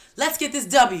Let's get this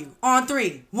W on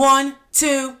three. 1,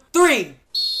 2, 3.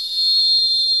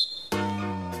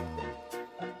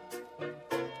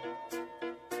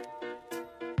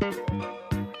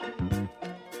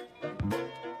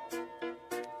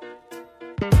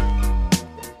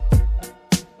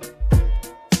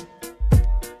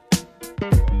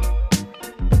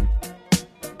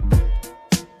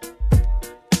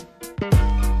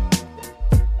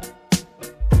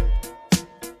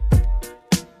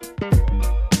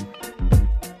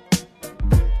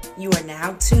 You are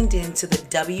now tuned in to the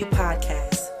W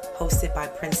Podcast, hosted by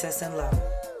Princess in Love.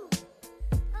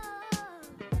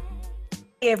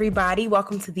 Hey everybody,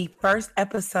 welcome to the first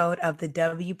episode of the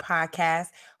W Podcast,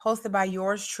 hosted by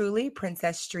yours truly,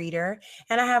 Princess Streeter.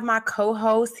 And I have my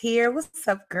co-host here. What's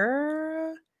up,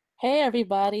 girl? Hey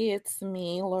everybody, it's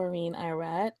me, Laureen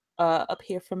Irat, up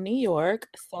here from New York.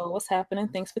 So what's happening?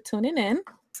 Thanks for tuning in.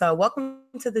 So welcome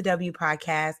to the W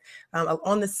Podcast.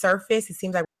 On the surface, it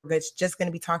seems like we're just going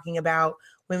to be talking about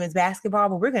women's basketball,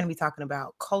 but we're going to be talking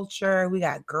about culture. We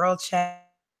got girl chat,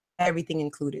 everything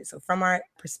included. So from our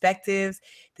perspectives,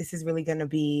 this is really going to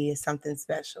be something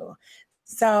special.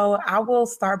 So I will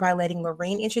start by letting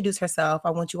Lorraine introduce herself.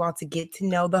 I want you all to get to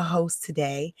know the host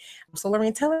today. So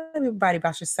Lorraine, tell everybody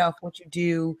about yourself, what you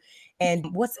do,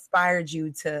 and what's inspired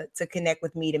you to connect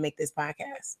with me to make this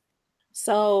podcast.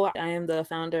 So I am the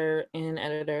founder and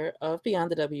editor of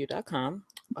BeyondTheW.com.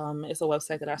 It's a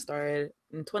website that I started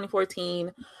in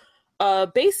 2014.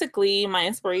 Basically, my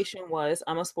inspiration was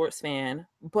I'm a sports fan,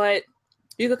 but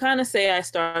you could kind of say I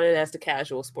started as the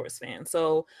casual sports fan.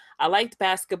 So I liked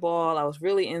basketball. I was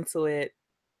really into it,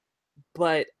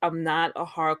 but I'm not a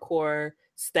hardcore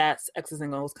stats, X's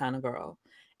and O's kind of girl.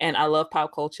 And I love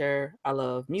pop culture. I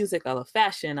love music. I love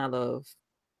fashion. I love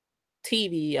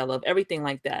TV. I love everything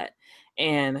like that.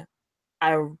 And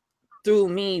through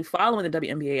me following the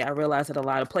WNBA, I realized that a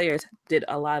lot of players did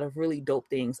a lot of really dope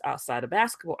things outside of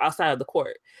basketball, outside of the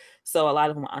court. So a lot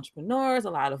of them were entrepreneurs.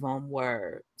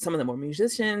 Some of them were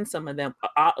musicians. A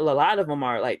lot of them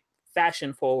are like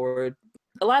fashion forward.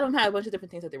 A lot of them had a bunch of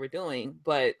different things that they were doing,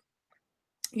 but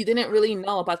you didn't really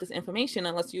know about this information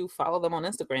unless you follow them on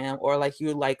Instagram or like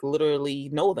you like literally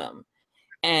know them.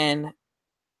 And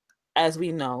as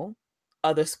we know,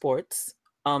 other sports,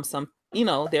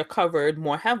 they're covered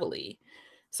more heavily.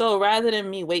 So rather than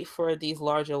me wait for these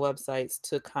larger websites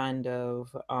to kind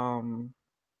of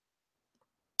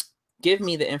give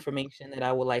me the information that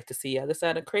I would like to see, I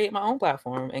decided to create my own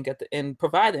platform and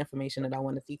provide the information that I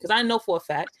want to see. Because I know for a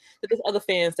fact that there's other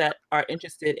fans that are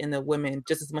interested in the women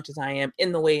just as much as I am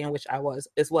in the way in which I was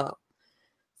as well.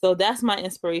 So that's my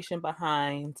inspiration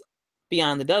behind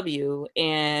Beyond the W.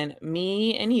 And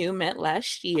me and you met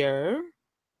last year.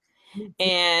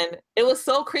 And it was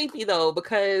so creepy though,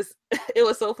 because it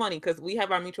was so funny because we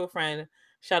have our mutual friend,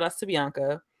 shout outs to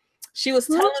Bianca. She was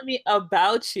telling me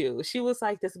about you. She was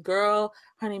like, this girl,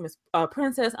 her name is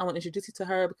Princess. I want to introduce you to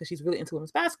her because she's really into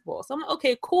women's basketball. So I'm like,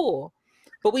 okay, cool.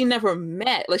 But we never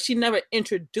met. Like she never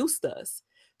introduced us.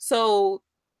 So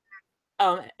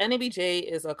NABJ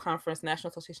is a conference,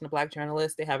 National Association of Black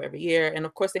Journalists. They have every year. And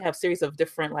of course they have series of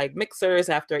different like mixers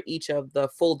after each of the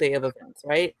full day of events,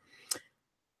 right?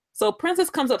 So Princess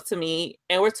comes up to me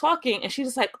and we're talking and she's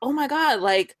just like, oh my God,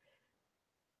 like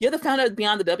you're the founder of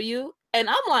Beyond the W? And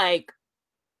I'm like,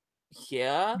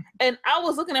 yeah. And I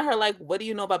was looking at her like, what do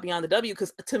you know about Beyond the W?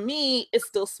 Because to me, it's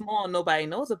still small. Nobody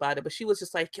knows about it. But she was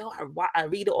just like, yo, I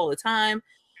read it all the time.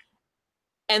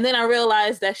 And then I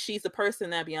realized that she's the person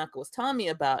that Bianca was telling me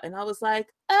about. And I was like,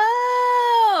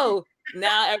 oh,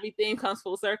 now everything comes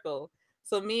full circle.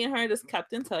 So me and her just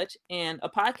kept in touch. And a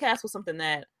podcast was something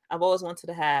that I've always wanted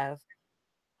to have.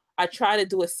 I tried to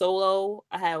do it solo.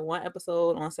 I had one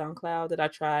episode on SoundCloud that I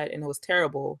tried and it was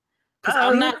terrible. Because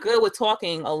I'm not good with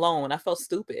talking alone. I felt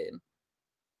stupid.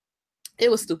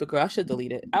 It was stupid, girl. I should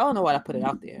delete it. I don't know why I put it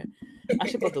out there. I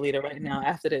should go delete it right now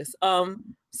after this.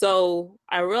 So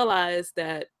I realized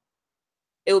that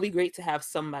it would be great to have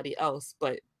somebody else,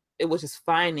 but it was just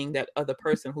finding that other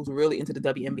person who's really into the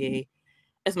WNBA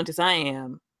as much as I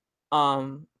am.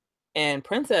 And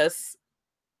Princess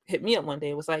hit me up one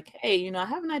day. It was like, hey, I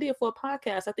have an idea for a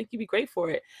podcast. I think you'd be great for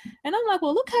it. And I'm like,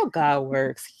 well, look how God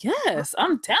works. Yes,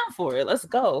 I'm down for it. Let's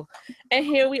go. And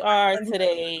here we are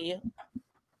today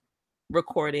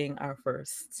recording our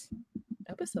first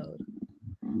episode.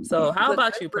 So how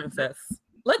about you, Princess?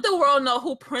 Let the world know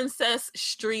who Princess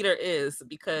Streeter is,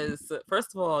 because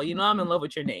first of all, I'm in love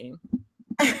with your name.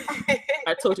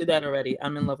 I told you that already.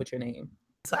 I'm in love with your name.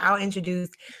 So I'll introduce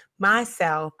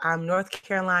myself. I'm North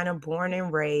Carolina born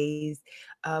and raised,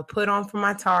 put on for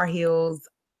my Tar Heels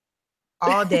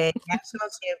all day. National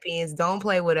champions. Don't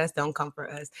play with us. Don't come for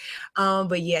us.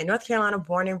 But yeah, North Carolina,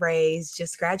 born and raised.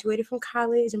 Just graduated from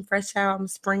college. I'm fresh out. I'm a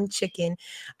spring chicken.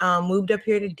 Moved up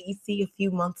here to DC a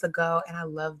few months ago, and I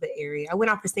love the area. I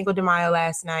went out for Cinco de Mayo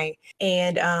last night,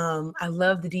 and I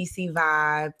love the DC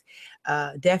vibe.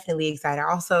 Definitely excited.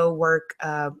 I also work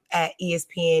at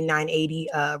ESPN 980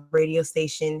 radio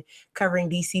station covering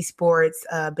DC sports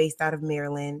based out of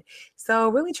Maryland. So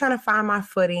really trying to find my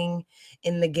footing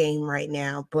in the game right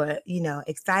now. But,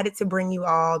 excited to bring you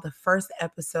all the first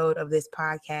episode of this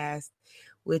podcast,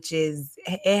 which it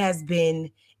has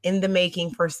been in the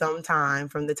making for some time,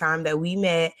 from the time that we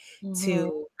met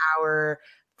to our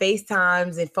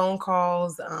FaceTimes and phone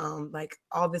calls, like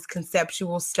all this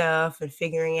conceptual stuff and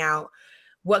figuring out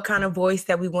what kind of voice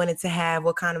that we wanted to have,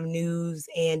 what kind of news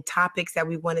and topics that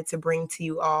we wanted to bring to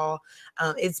you all.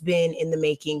 It's been in the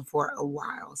making for a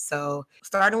while. So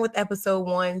starting with episode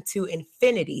 1 to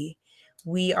infinity,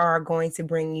 we are going to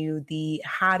bring you the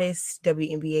hottest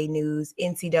WNBA news,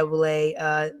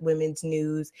 NCAA women's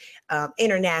news,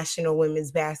 international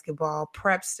women's basketball,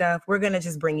 prep stuff. We're going to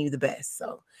just bring you the best.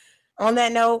 So on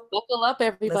that note, buckle up,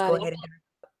 everybody. Let's go ahead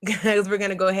because we're going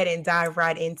to go ahead and dive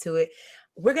right into it.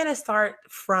 We're going to start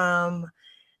from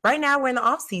right now. We're in the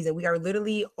off season. We are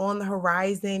literally on the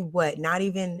horizon. Not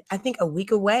even, I think, a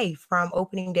week away from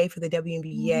opening day for the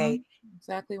WNBA.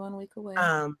 Exactly 1 week away.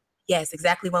 Yes,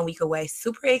 exactly 1 week away.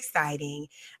 Super exciting.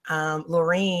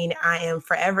 Laureen, I am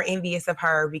forever envious of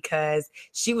her because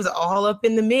she was all up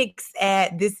in the mix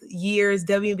at this year's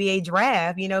WNBA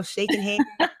draft, shaking hands,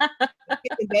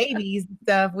 kissing babies and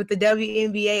stuff with the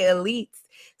WNBA elites.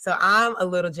 So I'm a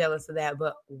little jealous of that,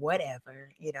 but whatever.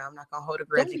 I'm not going to hold a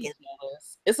grudge against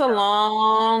jealous. It's a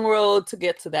long road to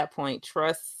get to that point.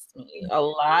 Trust me. A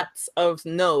lot of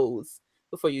no's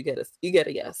before you get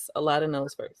a yes. A lot of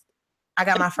no's first. I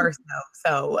got my first no,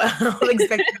 so I'm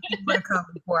expecting people to come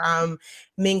before I'm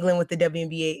mingling with the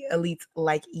WNBA elites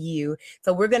like you.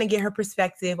 So we're going to get her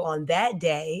perspective on that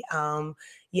day,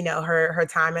 her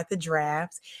time at the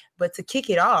drafts. But to kick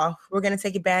it off, we're going to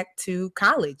take it back to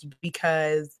college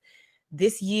because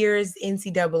this year's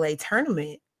NCAA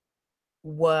tournament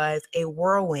was a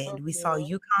whirlwind. We saw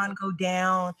UConn go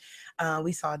down.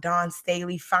 We saw Dawn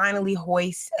Staley finally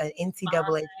hoist an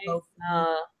NCAA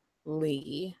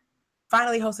trophy.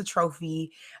 Finally host a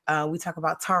trophy. We talk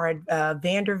about Tara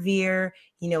Vanderveer,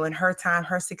 in her time,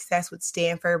 her success with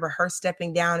Stanford, but her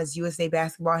stepping down as USA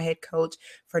basketball head coach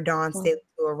for Dawn Staley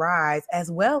to arise,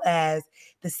 as well as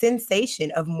the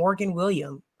sensation of Morgan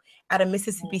Williams out of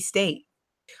Mississippi State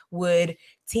would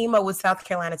team up with South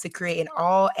Carolina to create an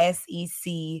all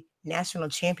SEC national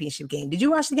championship game. Did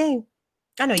you watch the game?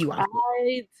 I know you watched it.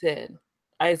 I did.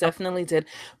 I definitely did.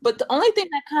 But the only thing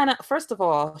that first of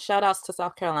all, shout outs to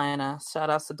South Carolina, shout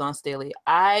outs to Dawn Staley.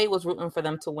 I was rooting for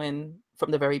them to win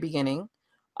from the very beginning.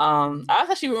 I was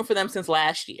actually rooting for them since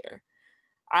last year.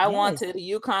 I wanted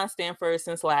UConn Stanford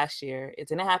since last year. It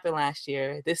didn't happen last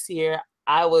year. This year,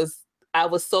 I was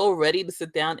so ready to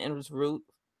sit down and root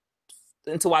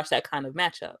and to watch that kind of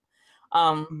matchup.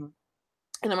 And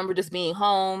I remember just being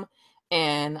home.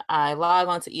 And I log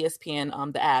on to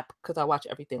ESPN, the app, because I watch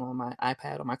everything on my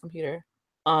iPad, on my computer.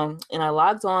 And I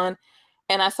logged on,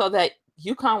 and I saw that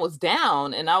UConn was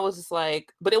down, and I was just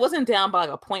like, but it wasn't down by like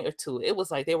a point or two. It was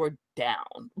like they were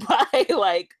down by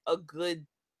like a good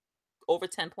over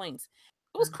 10 points.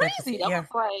 It was crazy. That was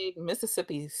like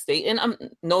Mississippi State,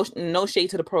 and no shade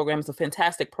to the program. It's a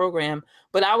fantastic program,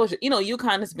 but I was,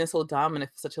 UConn has been so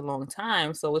dominant for such a long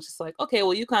time, so it's just like, okay,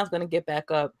 well, UConn's going to get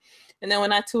back up, and then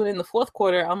when I tune in the fourth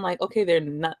quarter, I'm like, okay,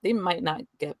 they might not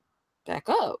get back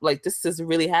up. Like this is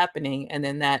really happening, and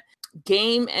then that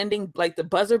game ending, like the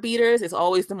buzzer beaters, is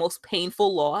always the most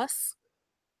painful loss.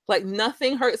 Like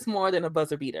nothing hurts more than a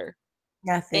buzzer beater.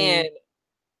 Nothing. And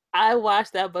I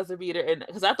watched that buzzer beater, and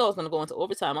because I thought it was going to go into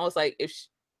overtime, I was like,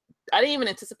 I didn't even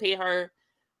anticipate her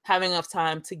having enough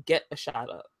time to get a shot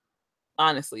up.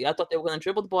 Honestly, I thought they were going to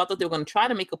dribble the ball. I thought they were going to try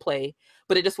to make a play,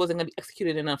 but it just wasn't going to be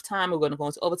executed in enough time. We were going to go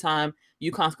into overtime.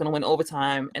 UConn's going to win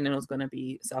overtime, and then it was going to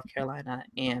be South Carolina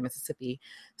and Mississippi.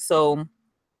 So,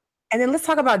 and then let's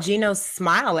talk about Gino's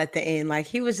smile at the end. Like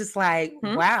he was just like,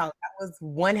 "Wow, that was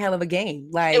one hell of a game."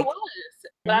 Like it was,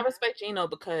 but I respect Gino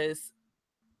because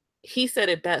he said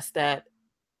it best that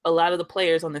a lot of the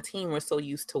players on the team were so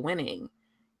used to winning.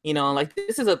 Like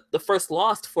this is the first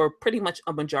loss for pretty much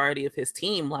a majority of his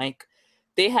team. Like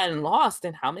they hadn't lost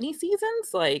in how many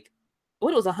seasons? Like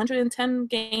what, it was 110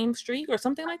 game streak or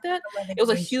something like that. It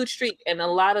was a huge streak, and a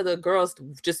lot of the girls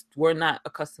just were not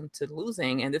accustomed to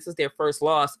losing, and this is their first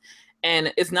loss.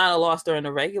 And it's not a loss during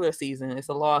the regular season. It's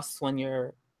a loss when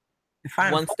you're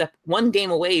one game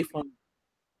away from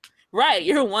Right,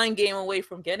 you're one game away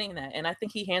from getting that, and I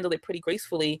think he handled it pretty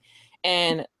gracefully.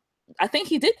 And I think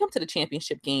he did come to the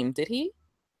championship game. Did he?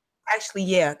 Actually,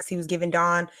 yeah, because he was giving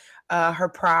Dawn her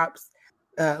props.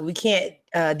 We can't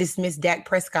dismiss Dak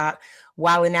Prescott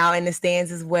wilding out in the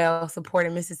stands as well,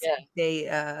 supporting Mississippi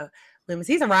State women's.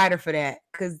 He's a rider for that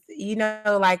because,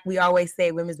 like we always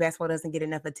say, women's basketball doesn't get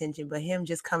enough attention, but him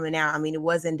just coming out, I mean, it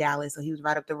was in Dallas, so he was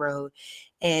right up the road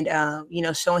and,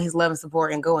 showing his love and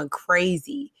support and going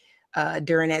crazy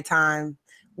during that time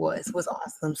was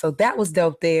awesome. So that was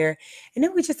dope there. And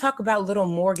then we just talk about little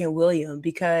Morgan Williams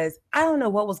because I don't know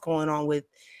what was going on with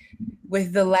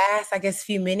the last, I guess,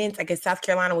 few minutes. I guess South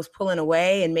Carolina was pulling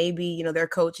away and maybe, their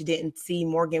coach didn't see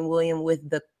Morgan Williams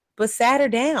but sat her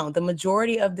down the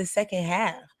majority of the second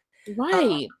half.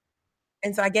 Right.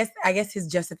 And so I guess his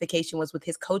justification was with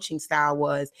his coaching style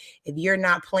was if you're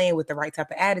not playing with the right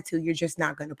type of attitude, you're just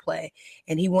not going to play.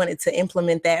 And he wanted to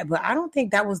implement that. But I don't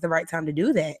think that was the right time to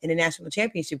do that in a national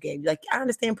championship game. Like, I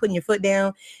understand putting your foot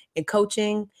down and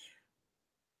coaching,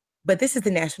 but this is the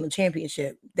national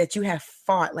championship that you have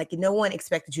fought. Like, no one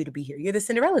expected you to be here. You're the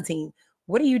Cinderella team.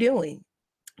 What are you doing?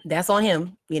 That's on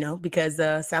him, because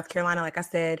South Carolina, like I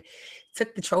said,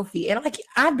 took the trophy. And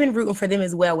I've been rooting for them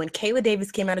as well. When Kayla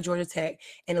Davis came out of Georgia Tech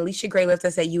and Alicia Gray left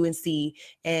us at UNC,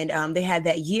 and they had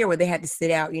that year where they had to sit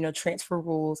out, transfer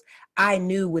rules. I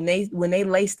knew when they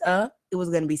laced up, it was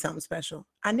going to be something special.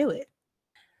 I knew it.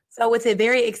 So it's a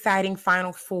very exciting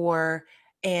Final Four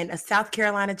and a South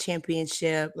Carolina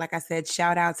championship. Like I said,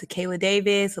 shout out to Kayla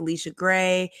Davis, Alicia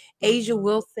Gray, Asia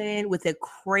Wilson with a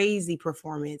crazy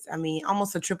performance. I mean,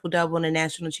 almost a triple-double in a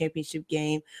national championship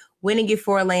game, winning it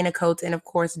for Elena Coates and, of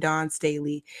course, Dawn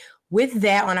Staley. With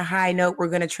that, on a high note, we're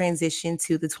going to transition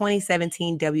to the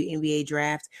 2017 WNBA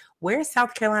draft, where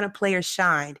South Carolina players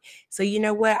shined. So you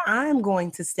know what? I'm going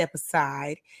to step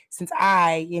aside since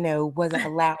I, wasn't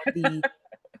allowed the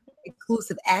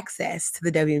exclusive access to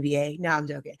the WNBA. No, I'm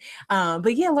joking.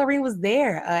 But yeah, Lorraine was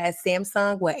there at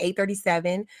Samsung,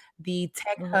 837, the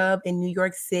tech hub in New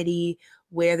York City,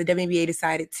 where the WNBA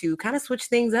decided to kind of switch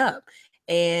things up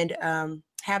and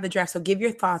have the draft. So give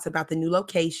your thoughts about the new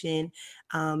location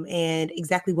and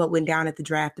exactly what went down at the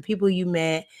draft, the people you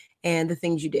met, and the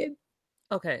things you did.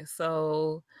 Okay,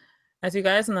 so as you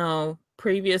guys know,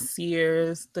 previous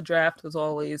years, the draft was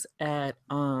always at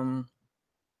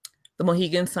the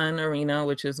Mohegan Sun Arena,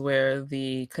 which is where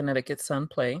the Connecticut Sun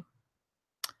play.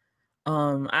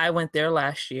 I went there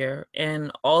last year,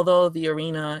 and although the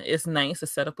arena is nice, the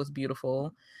setup was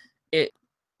beautiful. It,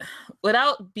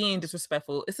 without being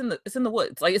disrespectful, it's in the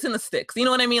woods, like it's in the sticks. You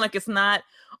know what I mean? Like it's not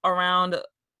around.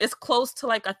 It's close to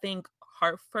I think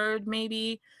Hartford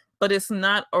maybe, but it's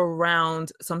not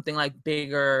around something like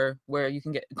bigger where you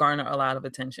can garner a lot of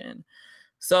attention.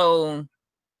 So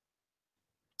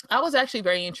I was actually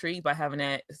very intrigued by having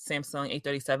that Samsung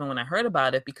 837 when I heard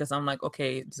about it, because I'm like,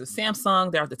 okay, it's a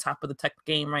Samsung. They're at the top of the tech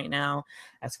game right now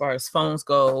as far as phones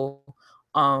go.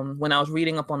 When I was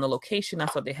reading up on the location, I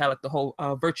saw they had the whole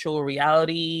virtual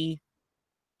reality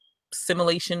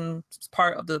simulation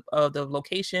part of the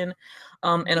location.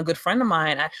 And a good friend of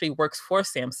mine actually works for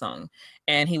Samsung,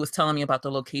 and he was telling me about the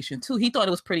location too. He thought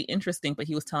it was pretty interesting, but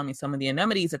he was telling me some of the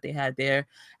amenities that they had there,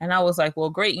 and I was like, well,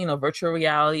 great, virtual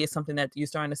reality is something that you're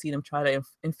starting to see them try to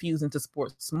infuse into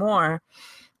sports more.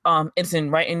 It's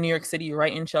right in New York City,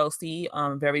 right in Chelsea,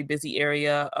 very busy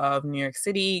area of New York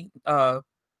City,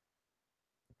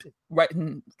 right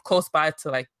close by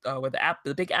to where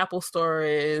the big Apple store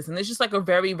is, and it's just a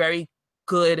very, very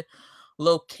good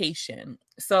location.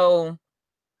 So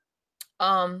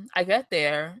I got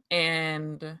there,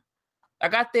 and I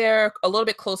got there a little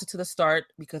bit closer to the start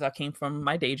because I came from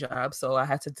my day job, so I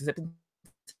had to zip into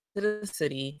the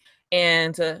city.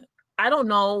 And I don't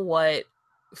know what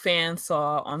fans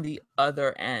saw on the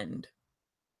other end.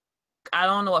 I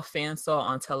don't know what fans saw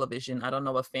on television. I don't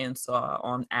know what fans saw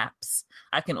on apps.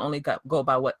 I can only go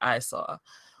by what I saw.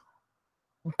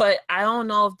 But I don't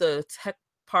know if the tech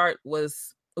part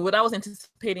was what I was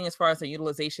anticipating as far as the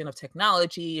utilization of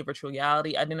technology, virtual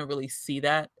reality. I didn't really see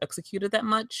that executed that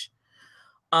much.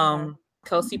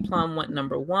 Kelsey Plum went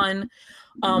number one.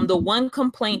 The one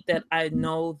complaint that I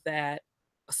know that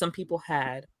some people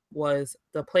had was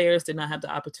the players did not have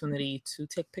the opportunity to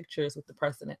take pictures with the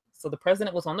president. So the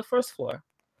president was on the first floor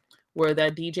where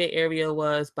that DJ area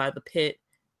was by the pit.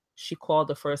 She called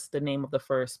the name of the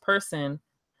first person.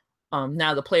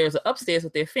 Now the players are upstairs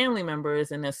with their family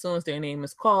members, and as soon as their name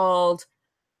is called,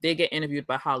 they get interviewed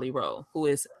by Holly Rowe, who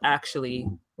is actually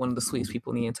one of the sweetest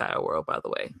people in the entire world, by the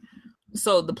way.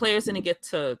 So the players didn't get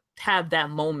to have that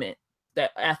moment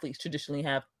that athletes traditionally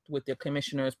have with their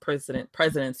commissioners,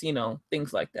 presidents,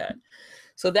 things like that.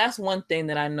 So that's one thing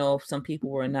that I know some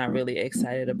people were not really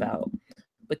excited about.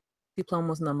 But Kelsey Plum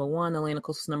was number 1. Elena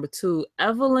Coast was number 2.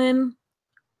 Evelyn,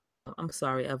 I'm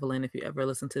sorry, Evelyn, if you ever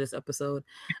listen to this episode.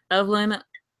 Evelyn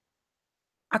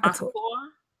Akator. Akator.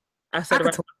 I said it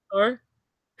right. Akator.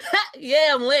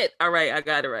 Yeah, I'm lit. All right, I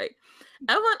got it right.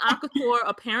 Evelyn Akator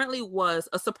apparently was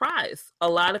a surprise. A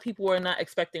lot of people were not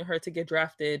expecting her to get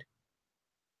drafted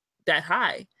that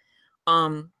high.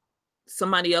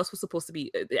 Somebody else was supposed to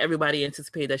be, everybody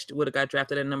anticipated that she would have got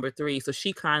drafted at number 3, so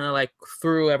she kind of like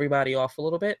threw everybody off a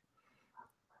little bit.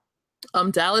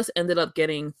 Dallas ended up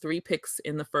getting 3 picks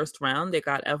in the first round. They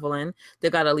got Evelyn, they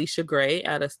got Alicia Gray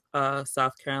out of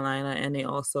South Carolina, and they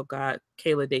also got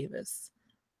Kayla Davis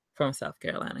from South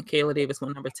Carolina. Kayla Davis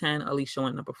went number 10, Alicia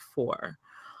went number 4.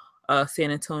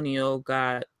 San Antonio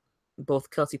got both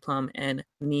Kelsey Plum and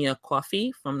Nia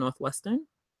Coffey from Northwestern.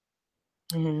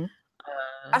 Mm-hmm.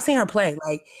 I've seen her play.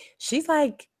 Like, she's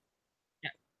like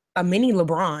a mini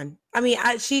LeBron. I mean,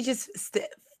 she just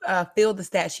filled the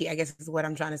stat sheet, I guess is what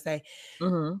I'm trying to say.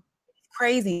 Mm-hmm. It's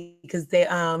crazy because they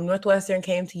Northwestern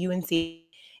came to UNC,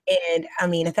 and I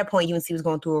mean, at that point, UNC was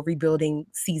going through a rebuilding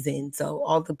season, so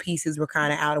all the pieces were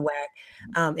kind of out of whack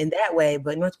in that way.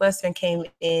 But Northwestern came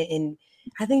in, and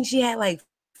I think she had like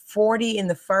 40 in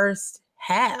the first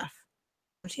half.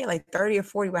 She had like 30 or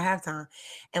 40 by halftime,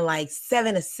 and like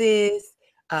 7 assists,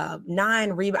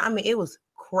 9 rebounds. I mean, it was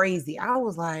crazy. I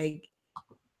was like,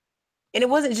 and it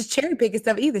wasn't just cherry picking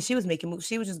stuff either. She was making moves.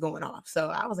 She was just going off. So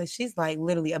I was like, she's like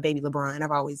literally a baby LeBron.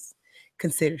 I've always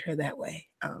considered her that way.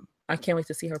 I can't wait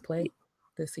to see her play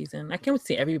this season. I can't wait to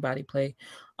see everybody play.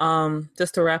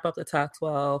 Just to wrap up the top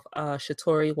 12,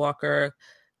 Shatori Walker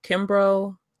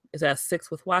Kimbrough is at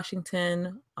 6 with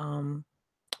Washington.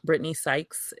 Brittany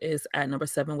Sykes is at number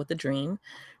 7 with the Dream.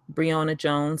 Breonna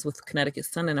Jones with Connecticut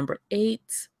Sun at number 8.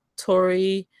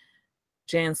 Tori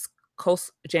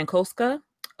Jankowska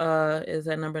is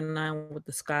at number 9 with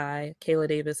the Sky. Kayla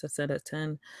Davis is at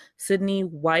 10. Sydney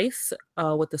Weiss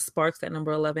with the Sparks at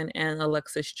number 11. And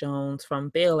Alexis Jones from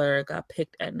Baylor got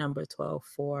picked at number 12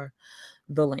 for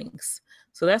the Lynx.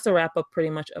 So that's a wrap up pretty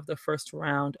much of the first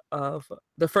round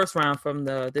from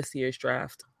this year's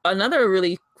draft. Another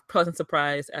really pleasant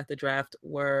surprise at the draft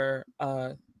were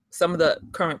some of the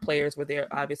current players were there,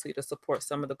 obviously, to support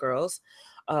some of the girls.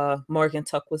 Morgan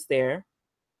Tuck was there.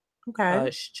 Okay.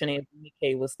 Shanae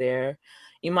McKay was there.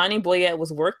 Imani Boyette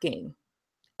was working,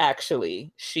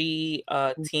 actually. She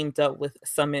teamed up with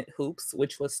Summit Hoops,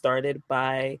 which was started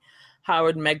by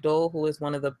Howard Megdal, who is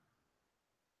one of the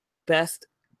best,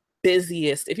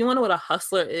 busiest. If you want to know what a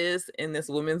hustler is in this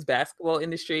women's basketball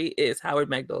industry, is Howard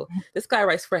Megdal. This guy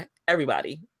writes for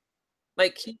everybody.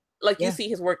 You see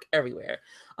his work everywhere.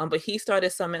 But he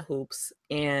started Summit Hoops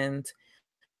and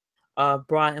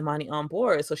brought Imani on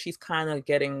board. So she's kind of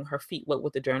getting her feet wet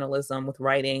with the journalism, with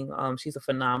writing. She's a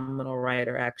phenomenal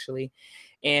writer, actually.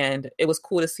 And it was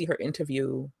cool to see her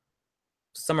interview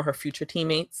some of her future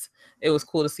teammates. It was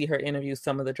cool to see her interview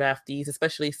some of the draftees,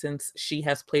 especially since she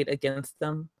has played against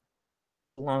them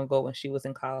long ago when she was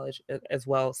in college as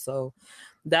well. So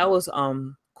that was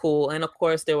cool. And of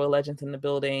course, there were legends in the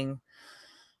building.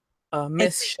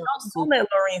 Miss Don't let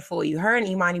Lorraine fool you. Her and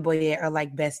Imani Boyette are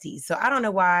like besties. So I don't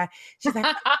know why. She's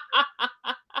like,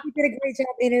 you did a great job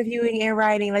interviewing and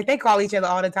writing. Like, they call each other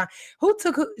all the time.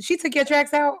 She took your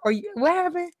tracks out? Or what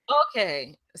happened?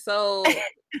 Okay. So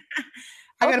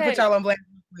I gotta put y'all on blast.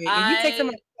 If you take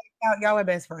somebody out, y'all are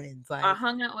best friends. Like, I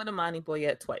hung out with Imani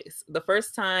Boyette twice. The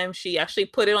first time she actually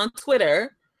put it on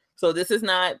Twitter. So this is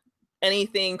not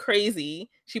anything crazy.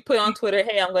 She put on Twitter,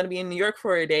 hey, I'm going to be in New York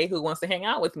for a day. Who wants to hang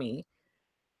out with me?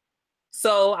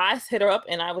 So I hit her up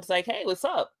and I was like, hey, what's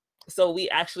up? So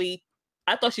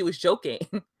I thought she was joking.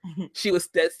 She was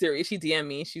dead serious. She DM'd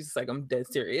me. She's just like, I'm dead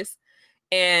serious.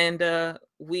 And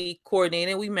we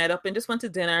coordinated, we met up and just went to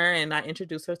dinner, and I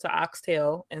introduced her to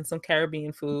oxtail and some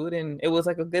Caribbean food, and it was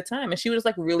like a good time. And she was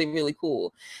like really, really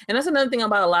cool. And that's another thing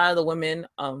about a lot of the women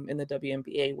in the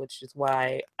WNBA, which is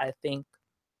why I think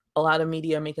a lot of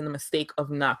media are making the mistake of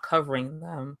not covering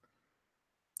them.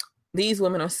 These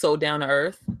women are so down to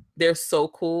earth. They're so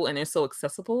cool and they're so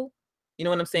accessible. You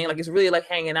know what I'm saying? Like, it's really like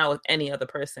hanging out with any other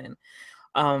person.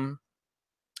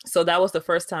 So that was the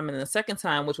first time. And the second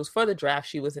time, which was for the draft,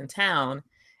 she was in town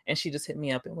and she just hit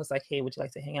me up and was like, hey, would you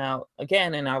like to hang out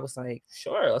again? And I was like,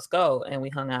 sure, let's go. And we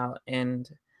hung out. And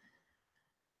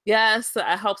yes,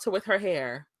 I helped her with her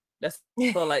hair. That's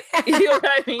so like, you know what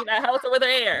I mean? I helped her with her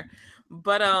hair.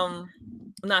 But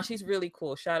no, she's really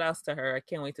cool. Shout outs to her. I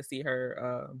can't wait to see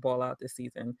her ball out this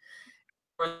season.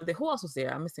 Who else was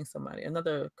there? I'm missing somebody.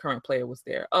 Another current player was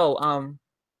there.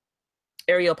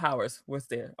 Ariel Powers was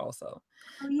there also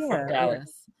from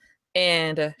Dallas.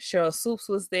 And Cheryl Swoops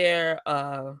was there.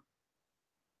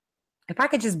 If I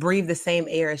could just breathe the same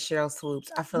air as Cheryl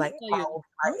Swoops, I feel like all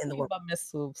let right me in the tell you world. about Miss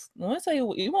Swoops. Let me tell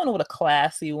you, you want to know what a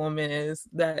classy woman is?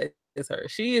 That is her.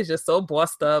 She is just so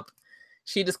bossed up.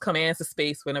 She just commands the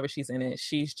space whenever she's in it.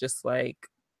 She's just like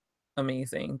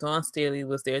amazing. Dawn Staley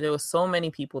was there. There were so many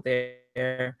people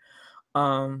there.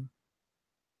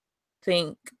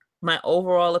 Think my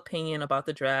overall opinion about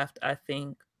the draft, I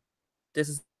think this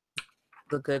is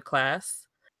a good class.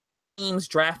 Teams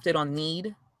drafted on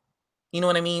need. You know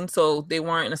what I mean? So they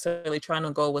weren't necessarily trying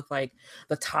to go with like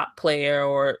the top player,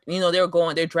 or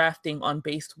they're drafting on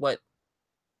based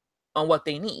on what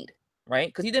they need, right?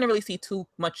 Because you didn't really see too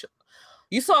much.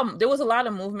 You saw there was a lot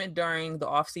of movement during the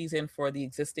offseason for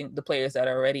the players that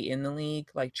are already in the league,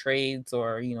 like trades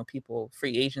or people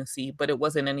free agency, but it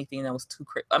wasn't anything that was too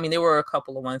crazy. I mean, there were a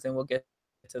couple of ones, and we'll get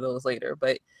to those later,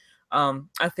 but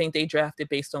I think they drafted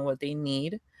based on what they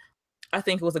need. I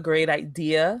think it was a great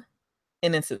idea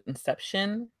in its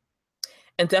inception,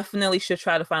 and definitely should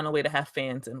try to find a way to have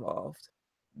fans involved.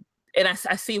 And I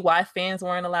see why fans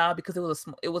weren't allowed, because it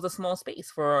was a small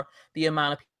space for the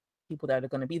amount of people that are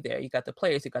going to be there. You got the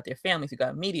players, you got their families, you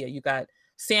got media, you got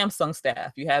Samsung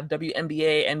staff, you have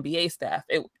WNBA, NBA staff.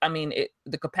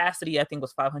 The capacity I think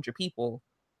was 500 people.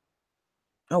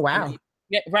 Oh wow!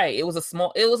 Yeah, right. It was a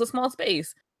small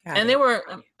space, and there were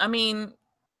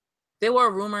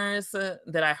rumors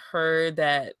that I heard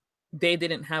that they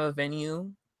didn't have a venue.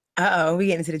 We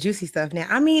get into the juicy stuff now.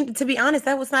 I mean, to be honest,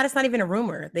 it's not even a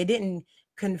rumor. They didn't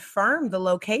confirm the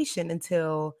location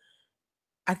until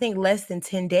I think less than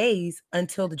 10 days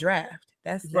until the draft.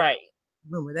 That's right.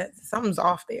 Rumor that something's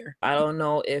off there. I don't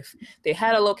know if they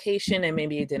had a location and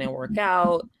maybe it didn't work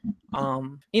out.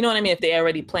 You know what I mean? If they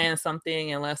already planned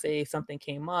something, and let's say something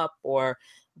came up, or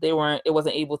it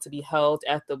wasn't able to be held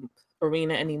at the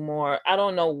arena anymore. I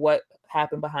don't know what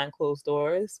happened behind closed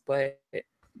doors, but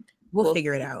we'll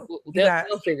figure it out.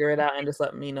 They'll figure it out and just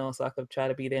let me know so I could try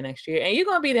to be there next year. And you're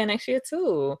gonna be there next year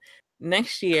too.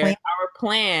 Next year,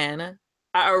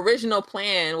 our original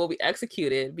plan will be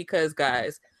executed, because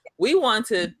guys, we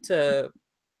wanted to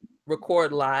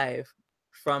record live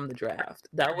from the draft.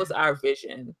 That was our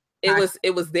vision. It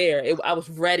was there. I was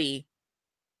ready.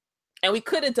 And we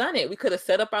could have done it. We could have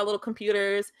set up our little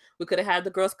computers. We could have had the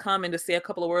girls come and just say a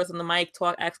couple of words on the mic,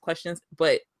 talk, ask questions.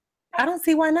 But I don't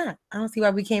see why not. I don't see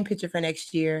why we can't picture for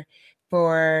next year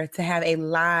to have a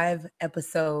live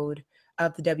episode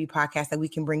of the W podcast that we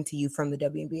can bring to you from the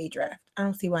WNBA draft. I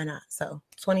don't see why not. So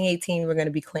 2018, we're going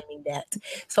to be claiming that.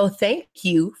 So thank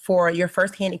you for your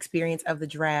firsthand experience of the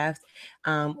draft.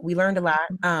 We learned a lot.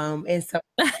 And so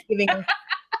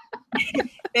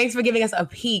thanks for giving us a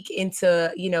peek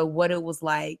into, what it was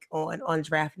like on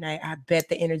draft night. I bet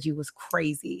the energy was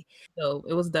crazy. So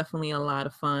it was definitely a lot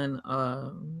of fun.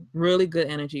 Really good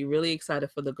energy. Really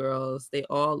excited for the girls. They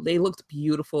looked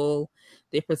beautiful.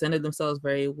 They presented themselves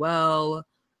very well.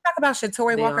 Talk about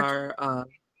Shatori Walker.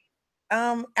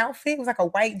 Outfit. It was like a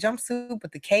white jumpsuit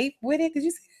with the cape with it. Did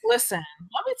you see that? Listen,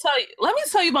 let me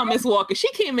tell you about Miss Walker. She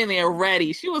came in there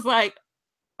ready. She was like,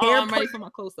 I'm ready for my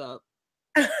close-up.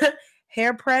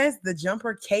 Hair press, the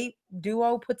jumper cape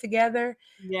duo put together.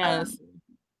 Yes.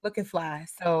 Looking fly.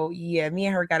 So yeah, me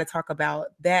and her got to talk about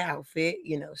that outfit.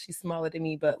 She's smaller than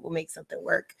me, but we'll make something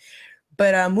work.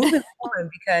 But moving on,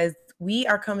 because we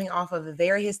are coming off of a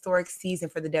very historic season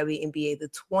for the WNBA, the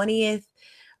 20th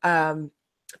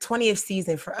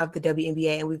season of the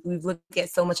WNBA, and we've looked at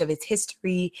so much of its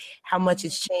history, how much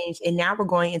it's changed, and now we're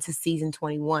going into season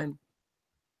 21.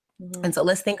 Mm-hmm. And so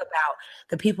let's think about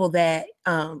the people that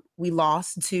we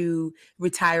lost to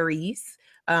retirees.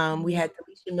 We had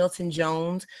Alicia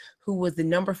Milton-Jones, who was the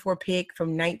number 4 pick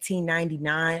from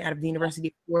 1999 out of the University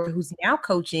of Florida, who's now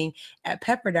coaching at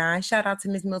Pepperdine. Shout out to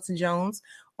Ms. Milton-Jones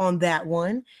on that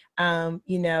one.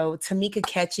 Tamika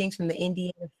Catchings from the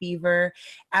Indiana Fever,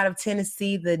 out of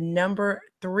Tennessee, the number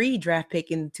 3 draft pick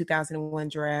in the 2001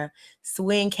 draft.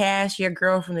 Swin Cash, your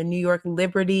girl from the New York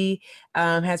Liberty,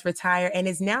 has retired and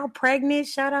is now pregnant.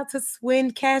 Shout out to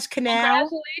Swin Cash Canal.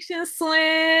 Congratulations,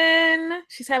 Swin.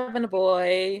 She's having a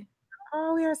boy.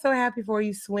 Oh, we are so happy for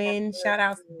you, Swin. Shout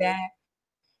out to that.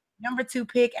 Number 2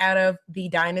 pick out of the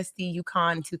Dynasty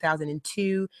UConn in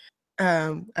 2002.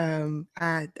 I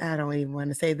don't even want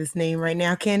to say this name right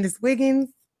now. Candace Wiggins.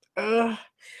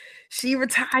 She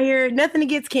retired. Nothing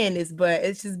against Candace, but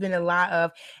it's just been a lot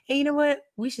of, and you know what?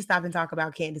 We should stop and talk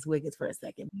about Candace Wiggins for a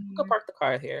second. You can park the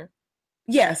car here.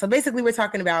 Yeah, so basically we're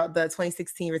talking about the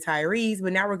 2016 retirees,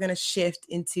 but now we're going to shift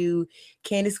into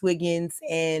Candace Wiggins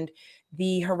and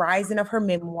the horizon of her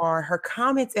memoir, her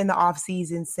comments in the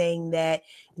offseason saying that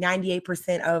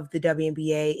 98% of the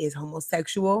WNBA is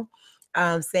homosexual,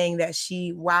 saying that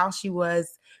while she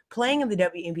was playing in the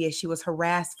WNBA, she was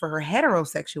harassed for her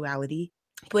heterosexuality,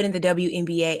 putting the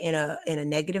WNBA in a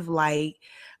negative light,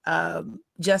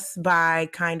 just by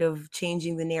kind of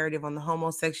changing the narrative on the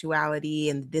homosexuality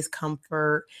and the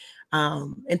discomfort,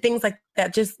 and things like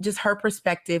that. Just her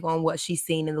perspective on what she's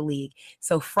seen in the league.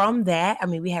 So from that, I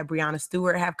mean, we had Breonna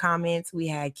Stewart have comments. We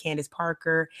had Candace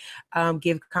Parker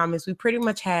give comments. We pretty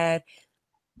much had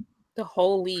the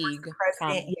whole league. Of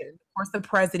course, the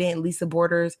president, Lisa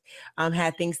Borders,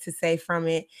 had things to say from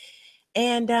it.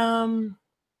 And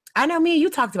I know me and you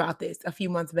talked about this a few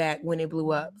months back when it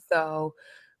blew up. So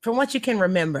from what you can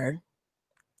remember,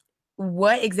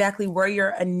 what exactly were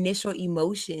your initial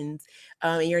emotions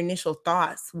and your initial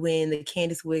thoughts when the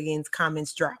Candace Wiggins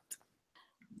comments dropped?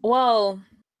 Well,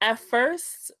 at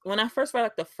first, when I first read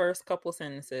like the first couple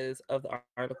sentences of the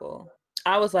article,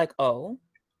 I was like, oh,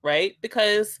 right?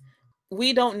 Because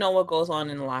we don't know what goes on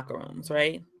in the locker rooms,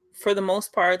 right? For the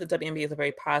most part, the WNBA is a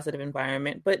very positive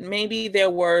environment, but maybe there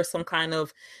were some kind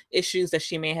of issues that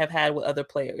she may have had with other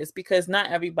players, because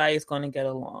not everybody is going to get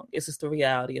along. It's just the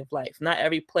reality of life. Not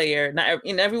every player,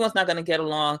 everyone's not going to get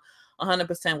along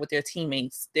 100% with their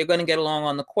teammates. They're going to get along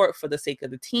on the court for the sake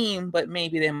of the team, but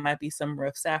maybe there might be some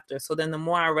rifts after. So then the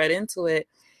more I read into it,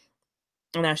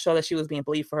 and I saw that she was being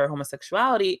bullied for her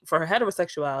homosexuality, for her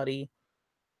heterosexuality,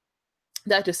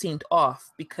 that just seemed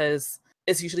off, because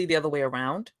it's usually the other way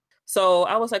around. So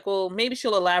I was like, well, maybe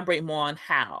she'll elaborate more on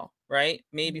how, right?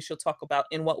 Maybe she'll talk about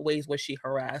in what ways was she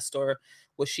harassed, or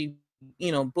was she,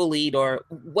 bullied, or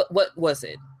what was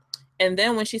it? And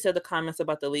then when she said the comments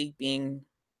about the league being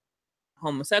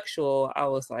homosexual, I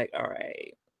was like, all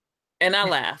right. And I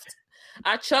laughed.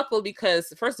 I chuckled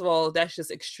because, first of all, that's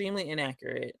just extremely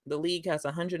inaccurate. The league has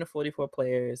 144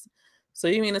 players. So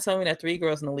you mean to tell me that 3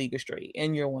 girls in the league are straight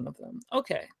and you're one of them?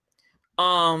 Okay.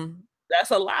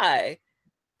 That's a lie.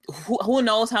 Who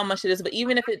knows how much it is, but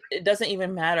even if it doesn't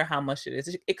even matter how much it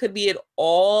is, it could be an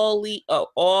all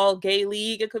gay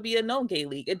league, it could be a no gay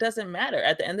league, it doesn't matter.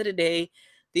 At the end of the day,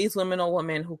 these women are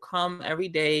women who come every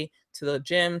day to the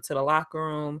gym, to the locker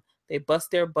room, they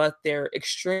bust their butt, they're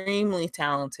extremely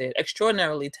talented,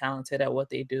 extraordinarily talented at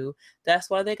what they do. That's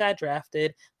why they got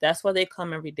drafted. That's why they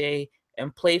come every day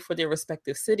and play for their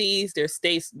respective cities, their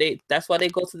states. That's why they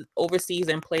go to overseas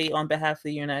and play on behalf of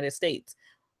the United States.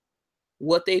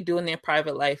 What they do in their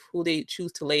private life, who they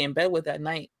choose to lay in bed with at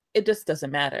night, it just doesn't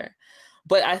matter.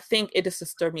 But I think it just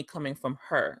disturbed me coming from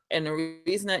her. And the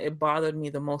reason that it bothered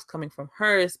me the most coming from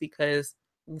her is because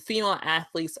female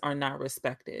athletes are not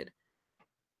respected.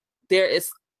 There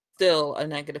is still a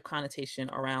negative connotation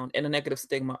around, and a negative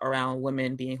stigma around,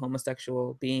 women being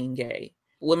homosexual, being gay.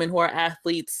 Women who are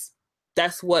athletes,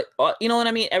 that's what, you know what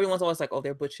I mean? Everyone's always like, oh,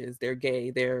 they're butches, they're gay,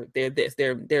 they're this,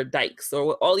 they're dykes,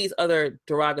 or all these other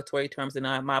derogatory terms. And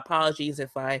my apologies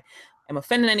if I am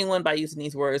offending anyone by using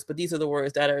these words, but these are the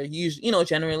words that are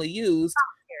generally used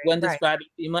when describing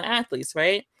female athletes,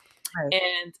 right?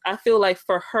 And I feel like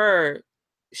for her,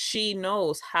 she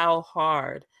knows how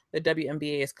hard the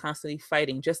WNBA is constantly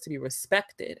fighting just to be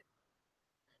respected.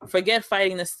 Forget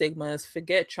fighting the stigmas,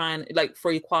 forget trying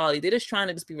for equality. They're just trying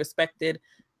to just be respected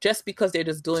just because they're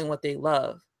just doing what they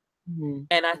love. Mm-hmm.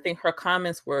 And I think her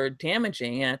comments were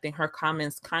damaging. And I think her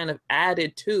comments kind of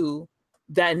added to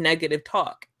that negative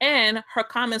talk. And her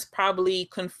comments probably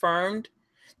confirmed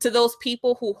to those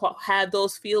people who had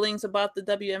those feelings about the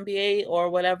WNBA or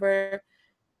whatever,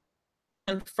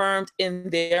 confirmed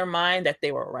in their mind that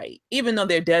they were right, even though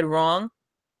they're dead wrong.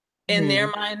 In their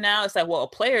mind now, it's like, well, a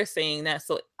player saying that,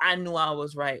 so I knew I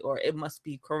was right, or it must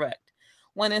be correct,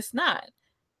 when it's not.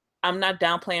 I'm not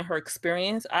downplaying her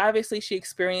experience. Obviously, she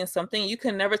experienced something. You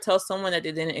can never tell someone that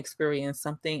they didn't experience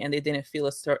something and they didn't feel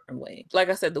a certain way. Like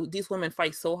I said, these women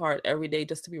fight so hard every day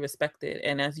just to be respected.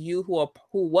 And as you who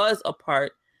was a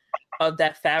part of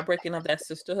that fabric and of that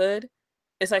sisterhood,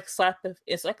 it's like a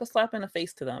slap in the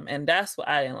face to them. And that's what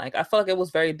I didn't like. I felt like it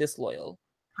was very disloyal.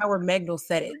 Howard Magnell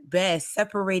said it best: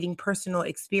 separating personal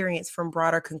experience from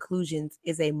broader conclusions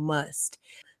is a must.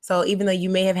 So even though you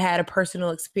may have had a personal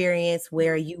experience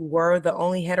where you were the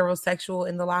only heterosexual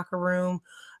in the locker room,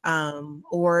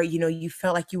 or, you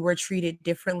felt like you were treated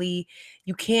differently,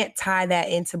 you can't tie that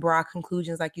into broad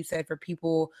conclusions, like you said, for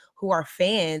people who are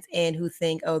fans and who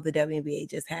think, oh, the WNBA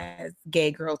just has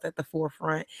gay girls at the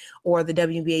forefront, or the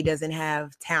WNBA doesn't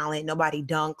have talent, nobody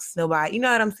dunks, nobody, you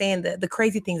know what I'm saying? The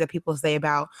crazy things that people say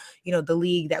about, the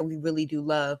league that we really do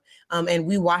love. And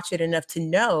we watch it enough to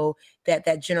know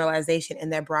that generalization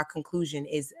and that broad conclusion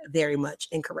is very much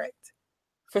incorrect.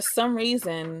 for some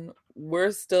reason,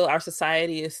 our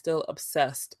society is still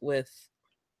obsessed with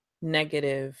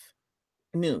negative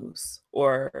news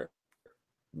or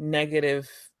negative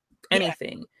Yeah.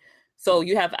 anything. So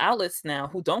you have outlets now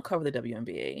who don't cover the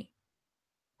WNBA,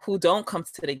 who don't come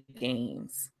to the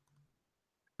games,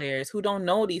 players who don't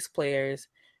know these players,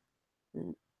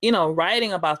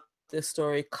 writing about this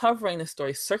story, covering the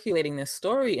story, circulating this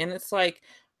story. And it's like,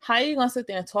 how are you going to sit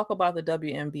there and talk about the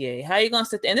WNBA? How are you going to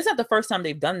sit there? And this is not the first time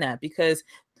they've done that, because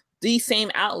these same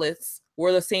outlets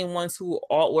were the same ones who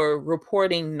all were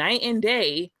reporting night and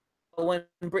day when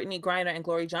Brittany Griner and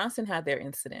Glory Johnson had their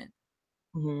incident.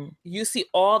 Mm-hmm. You see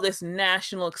all this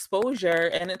national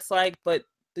exposure, and it's like, but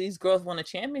these girls won a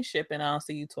championship, and I don't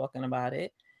see you talking about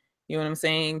it. You know what I'm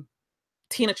saying?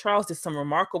 Tina Charles did some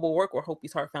remarkable work with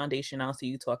Hopi's Heart Foundation. I don't see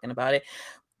you talking about it.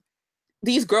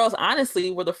 These girls,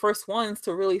 honestly, were the first ones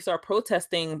to really start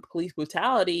protesting police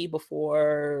brutality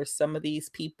before some of these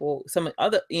people, some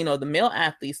other, the male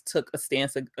athletes took a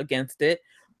stance against it,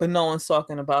 but no one's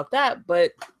talking about that.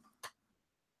 But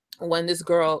when this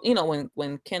girl,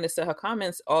 when Candace said her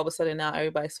comments, all of a sudden now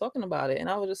everybody's talking about it. And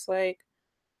I was just like,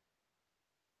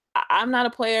 I'm not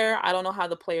a player. I don't know how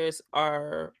the players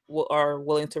are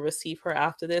willing to receive her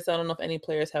after this. I don't know if any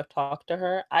players have talked to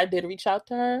her. I did reach out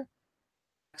to her,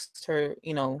 asked her,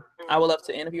 I would love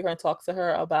to interview her and talk to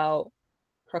her about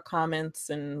her comments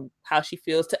and how she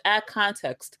feels, to add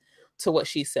context to what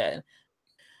she said.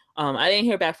 I didn't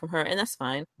hear back from her, and that's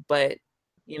fine. But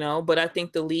I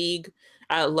think the league,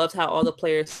 I loved how all the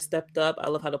players stepped up. I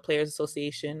love how the Players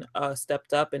Association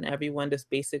stepped up, and everyone just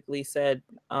basically said,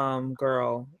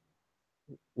 girl,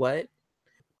 what?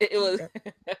 It was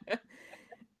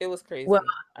it was Well,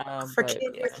 crazy. for But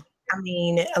Kendrick, yeah. I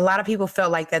mean, a lot of people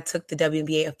felt like that took the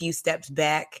WNBA a few steps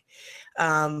back.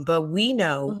 But we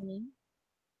know, Mm-hmm.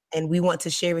 and we want to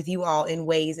share with you all in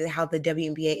ways and how the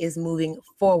WNBA is moving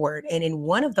forward. And in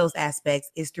one of those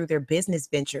aspects is through their business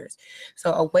ventures.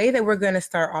 So a way that we're going to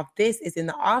start off this is in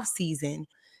the off season,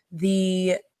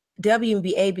 the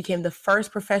WNBA became the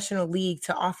first professional league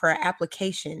to offer an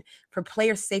application for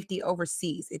player safety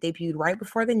overseas. It debuted right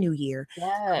before the new year.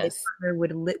 Yes.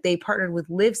 They partnered with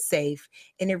Live Safe,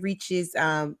 and it reaches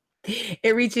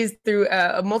through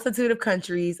a multitude of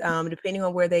countries, depending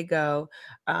on where they go.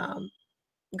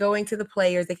 Going to the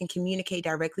players, they can communicate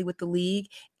directly with the league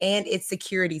and its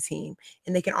security team.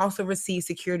 And they can also receive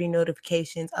security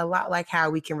notifications, a lot like how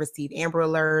we can receive Amber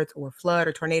Alerts or flood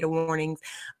or tornado warnings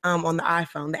on the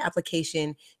iPhone. The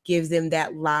application gives them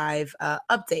that live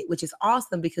update, which is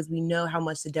awesome because we know how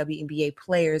much the WNBA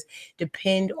players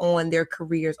depend on their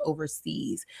careers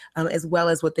overseas, as well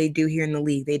as what they do here in the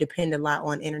league. They depend a lot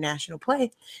on international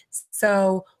play.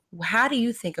 So how do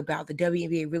you think about the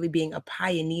WNBA really being a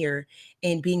pioneer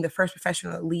and being the first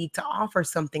professional league to offer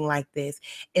something like this,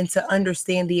 and to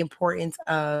understand the importance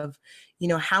of,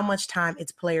 how much time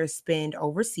its players spend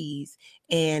overseas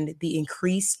and the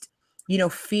increased,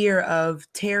 fear of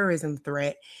terrorism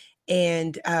threat,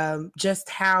 and just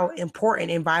how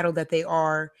important and vital that they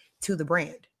are to the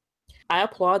brand? I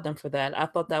applaud them for that. I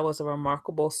thought that was a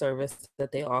remarkable service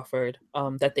that they offered,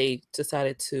 that they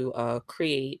decided to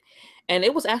create. And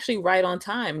it was actually right on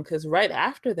time, because right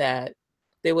after that,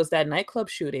 there was that nightclub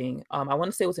shooting. I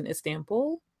want to say it was in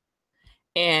Istanbul.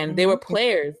 And there were Mm-hmm.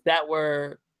 players that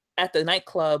were at the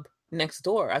nightclub next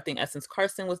door. I think Essence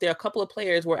Carson was there. A couple of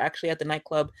players were actually at the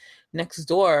nightclub next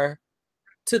door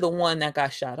to the one that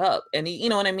got shot up. And you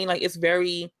know what I mean? Like,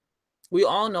 we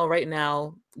all know right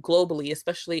now, globally,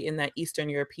 especially in that Eastern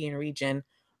European region,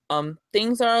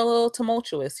 things are a little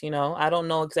tumultuous. I don't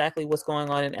know exactly what's going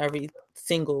on in every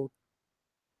single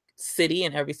city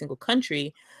and every single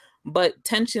country, but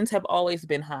tensions have always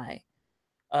been high,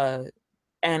 and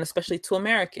especially to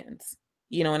Americans.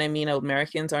 You know what I mean?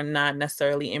 Americans are not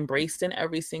necessarily embraced in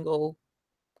every single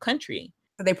country.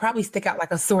 So they probably stick out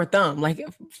like a sore thumb. Like,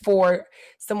 for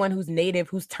someone who's native,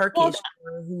 who's Well, Turkish,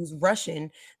 or who's Russian,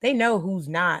 they know who's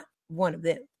not one of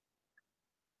them.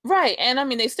 right. And I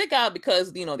mean, they stick out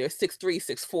because, they're 6'3",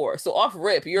 6'4". So off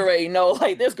rip, you already know,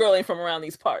 like, this girl ain't from around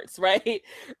these parts, right?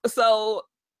 So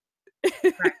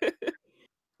Right.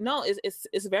 no,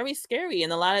 it's very scary.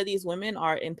 And a lot of these women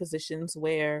are in positions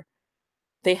where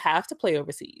they have to play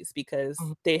overseas because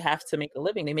Mhm. they have to make a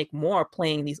living. They make more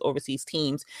playing these overseas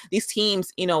teams. These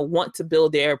teams, want to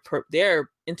build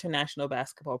their international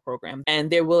basketball program,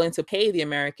 and they're willing to pay the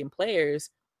American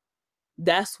players.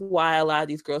 That's why a lot of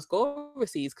these girls go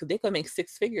overseas, because they can make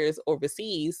six figures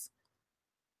overseas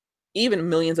even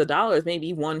millions of dollars,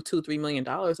 maybe $1, $2, $3 million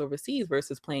overseas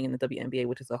versus playing in the WNBA,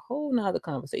 which is a whole nother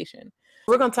conversation.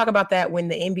 We're going to talk about that when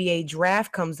the NBA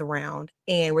draft comes around,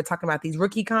 and we're talking about these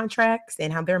rookie contracts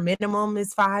and how their minimum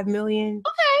is $5 million.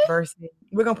 Okay. Versus,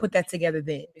 we're going to put that together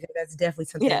then, because that's definitely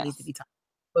something that needs to be talked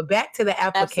about. But back to the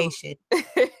application.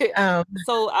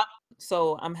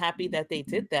 So I'm happy that they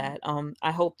did that.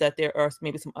 I hope that there are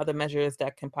maybe some other measures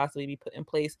that can possibly be put in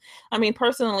place. I mean,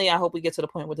 personally, I hope we get to the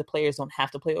point where the players don't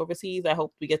have to play overseas. I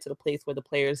hope we get to the place where the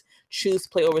players choose to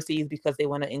play overseas because they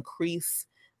want to increase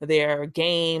their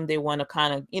game. They want to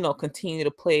kind of, continue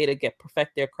to play to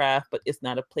perfect their craft, but it's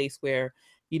not a place where,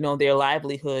 their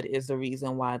livelihood is the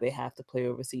reason why they have to play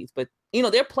overseas. But,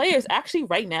 there are players actually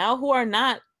right now who are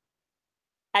not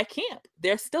at camp.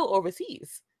 They're still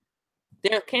overseas.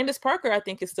 Candace Parker, I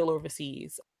think, is still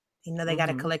overseas. They got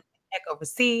to collect the check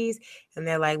overseas, and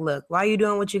they're like, look, while you're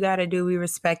doing what you got to do, we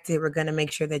respect it. We're going to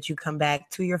make sure that you come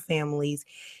back to your families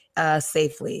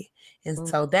safely. And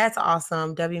so that's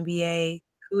awesome. WNBA,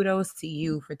 kudos to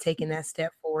you for taking that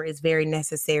step forward. It's very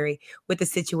necessary with the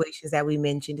situations that we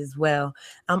mentioned as well.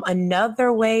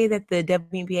 Another way that the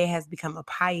WNBA has become a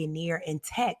pioneer in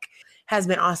tech has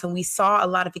been awesome. We saw a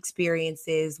lot of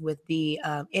experiences with the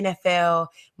NFL,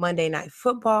 Monday Night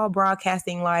Football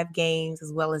broadcasting live games,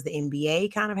 as well as the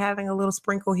NBA kind of having a little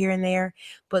sprinkle here and there,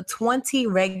 but 20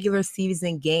 regular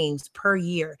season games per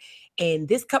year. And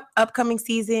this upcoming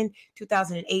season,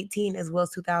 2018 as well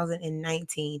as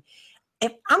 2019.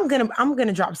 If I'm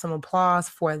gonna drop some applause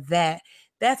for that.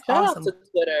 That's awesome. Shout out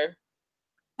to Twitter.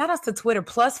 Shout out to Twitter.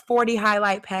 Plus 40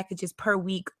 highlight packages per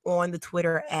week on the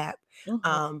Twitter app.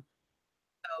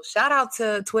 So shout out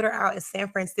to Twitter out in San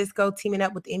Francisco, teaming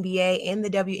up with the NBA and the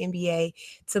WNBA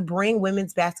to bring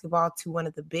women's basketball to one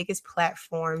of the biggest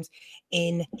platforms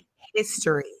in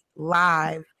history,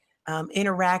 live,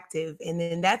 interactive. And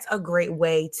then that's a great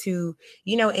way to,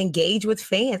 engage with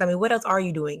fans. I mean, what else are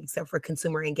you doing except for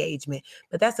consumer engagement?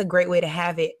 But that's a great way to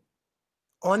have it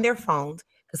on their phones.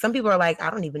 Because some people are like, I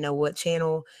don't even know what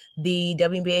channel the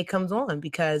WNBA comes on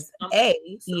because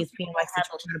ESPN likes to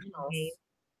try to play games.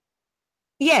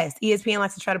 Yes, ESPN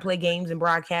likes to try to play games and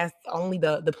broadcast only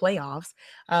the playoffs.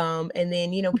 And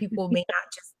then, people may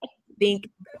not just think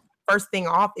first thing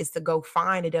off is to go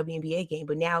find a WNBA game.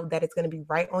 But now that it's going to be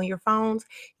right on your phones,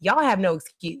 y'all have no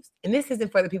excuse. And this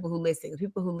isn't for the people who listen. The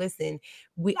people who listen,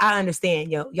 I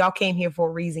understand, y'all came here for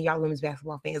a reason. Y'all women's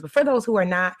basketball fans. But for those who are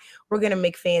not, we're going to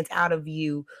make fans out of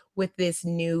you with this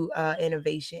new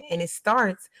innovation. And it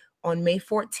starts on May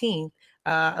 14th,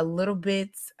 a little bit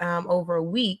over a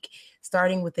week,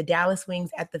 starting with the Dallas Wings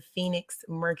at the Phoenix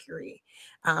Mercury.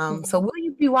 So will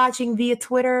you be watching via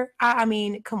Twitter? I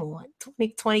mean, come on,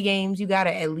 20 games, you got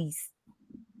to at least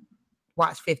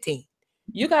watch 15.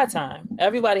 You got time.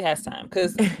 Everybody has time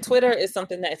because Twitter is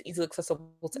something that is easily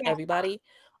accessible to everybody.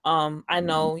 I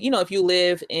know, if you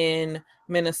live in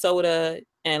Minnesota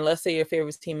and let's say your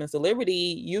favorite team is the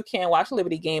Liberty, you can't watch a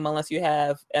Liberty game unless you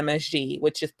have MSG,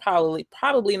 which is probably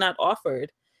not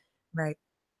offered right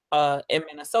in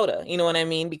Minnesota. You know what I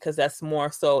mean? Because that's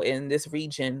more so in this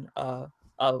region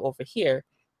over here.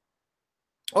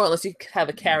 Or unless you have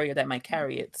a carrier that might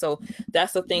carry it. So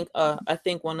that's the thing. I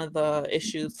think one of the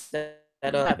issues that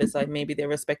have is like maybe their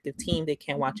respective team, they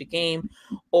can't watch a game,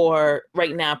 or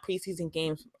right now preseason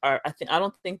games are. I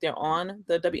don't think they're on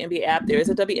the WNBA app. There is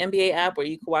a WNBA app where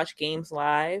you can watch games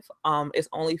live. It's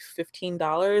only $15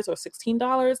 or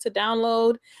 $16 to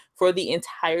download for the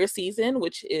entire season,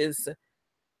 which is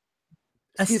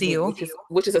a steal.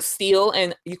 Which is a steal,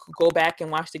 and you could go back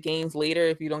and watch the games later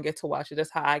if you don't get to watch it.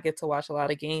 That's how I get to watch a lot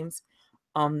of games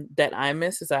that I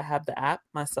miss, is I have the app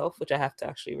myself, which I have to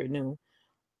actually renew.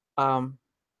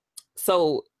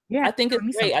 So yeah, I think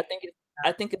it's great. I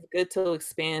think it's good to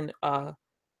expand the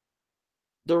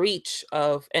reach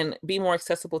of and be more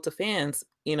accessible to fans.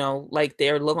 Like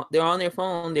they're on their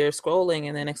phone, they're scrolling,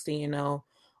 and the next thing you know,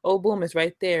 oh boom, it's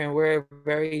right there. And we're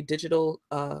very digital.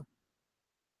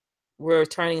 We're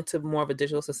turning to more of a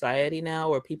digital society now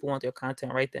where people want their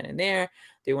content right then and there.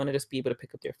 They want to just be able to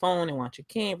pick up their phone and watch a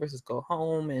game versus go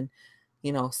home and,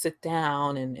 sit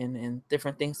down and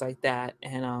different things like that.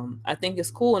 And I think it's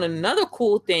cool. And another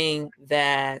cool thing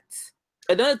that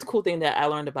I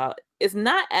learned about is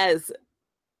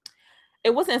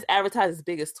it wasn't as advertised as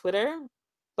big as Twitter,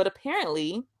 but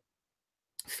apparently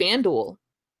FanDuel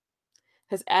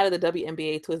has added the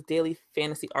WNBA to its daily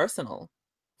fantasy arsenal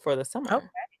for the summer. Okay.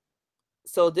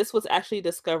 So this was actually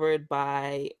discovered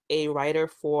by a writer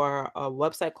for a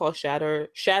website called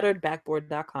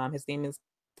shatteredbackboard.com. His name is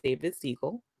David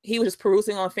Siegel. He was just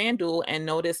perusing on FanDuel and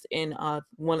noticed in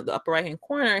one of the upper right-hand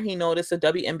corner, he noticed the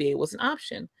WNBA was an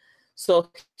option. So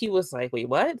he was like, wait,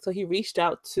 what? So he reached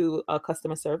out to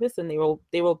customer service and they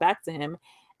wrote back to him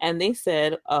and they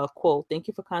said, quote, thank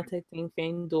you for contacting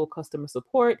FanDuel customer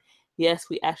support. Yes,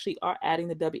 we actually are adding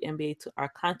the WNBA to our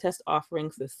contest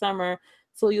offerings this summer,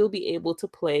 so you'll be able to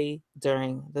play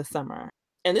during the summer.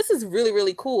 And this is really,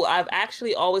 really cool. I've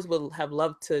actually always would have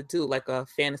loved to do like a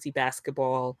fantasy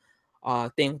basketball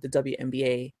thing with the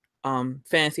WNBA.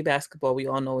 Fantasy basketball, we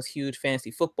all know, is huge. Fantasy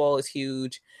football is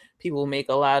huge. People make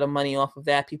a lot of money off of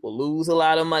that. People lose a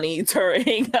lot of money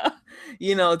during,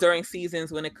 during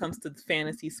seasons when it comes to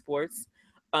fantasy sports.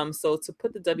 So to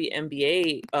put the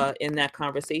WNBA in that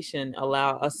conversation,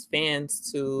 allow us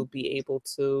fans to be able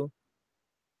to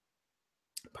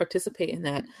participate in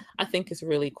that, I think is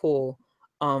really cool.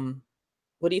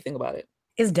 What do you think about it?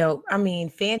 It's dope. I mean,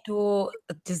 FanDuel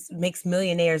just makes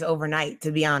millionaires overnight,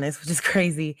 to be honest, which is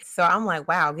crazy. So I'm like,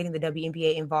 wow, getting the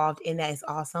WNBA involved in that is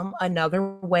awesome. Another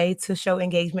way to show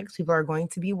engagement because people are going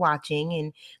to be watching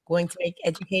and going to make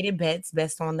educated bets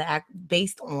based on the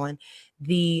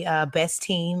best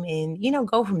team, and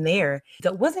go from there.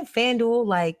 So wasn't FanDuel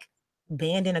like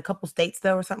banned in a couple states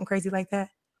though, or something crazy like that?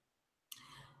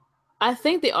 I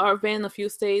think they are banned in a few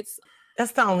states.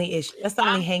 That's the only issue. That's the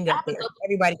only hang I up have to there.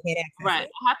 Everybody can't access right.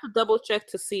 it. I have to double check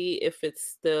to see if it's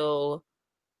still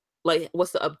like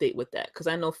what's the update with that because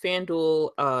I know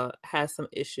FanDuel has some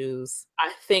issues.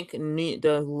 I think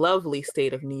the lovely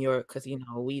state of New York, because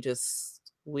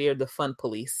we're the fun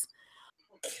police.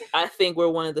 I think we're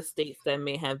one of the states that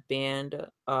may have banned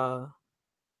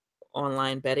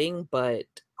online betting, but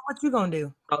What you gonna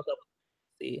do? I'll double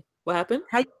see what happened.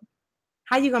 How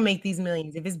How you gonna make these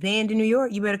millions? If it's banned in New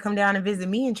York, you better come down and visit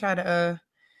me and try to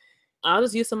I'll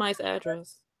just use somebody's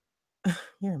address.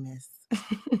 you're a mess. I'll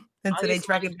Until they use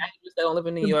track somebody's it. address that don't live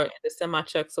in New York and just send my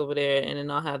checks over there, and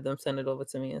then I'll have them send it over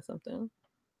to me or something.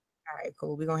 All right,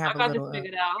 cool. We're gonna I have a got this little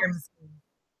figured out. pyramid scheme.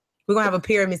 We're gonna have a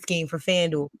pyramid scheme for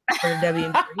FanDuel for the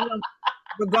WNBA.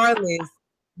 Regardless,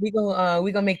 we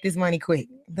gonna make this money quick.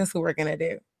 That's what we're gonna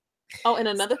do. Oh, and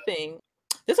another thing,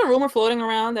 there's a rumor floating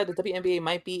around that the WNBA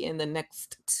might be in the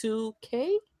next 2K. Is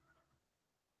it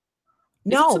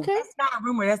No, 2K? that's not a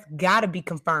rumor. That's got to be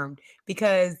confirmed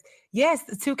because yes,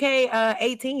 the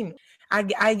 2K18.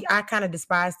 I kind of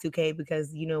despise 2K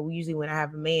because usually when I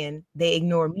have a man, they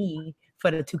ignore me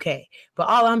for the 2K. But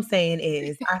all I'm saying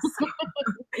is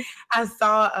I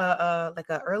saw like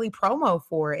a early promo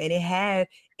for it, and it had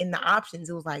in the options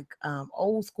it was like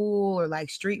old school or like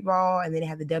street ball, and then it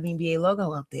had the WNBA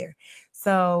logo up there.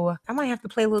 So I might have to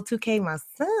play a little 2K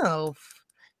myself.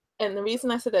 And the reason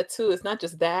I said that too is not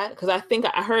just that, because I think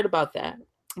I heard about that,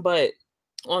 but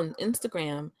on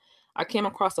Instagram, I came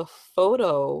across a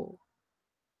photo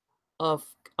of,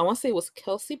 I want to say it was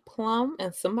Kelsey Plum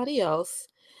and somebody else,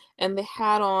 and they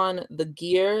had on the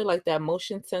gear, like that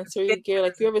motion sensory gear,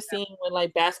 like you ever seen when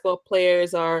like basketball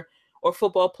players are or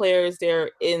football players, they're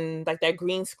in like that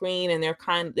green screen and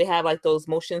they have like those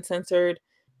motion censored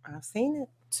I've seen it.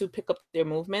 to pick up their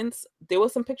movements. There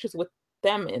was some pictures with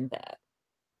them in that.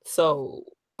 So,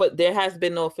 but there has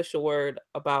been no official word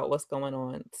about what's going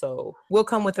on. So, We'll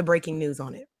come with the breaking news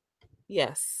on it.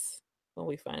 yes, when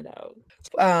we find out.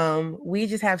 We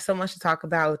just have so much to talk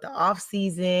about with the off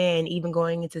season and even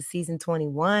going into season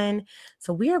 21.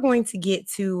 So we are going to get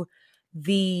to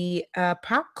the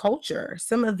pop culture,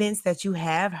 some events that you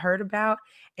have heard about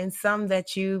and some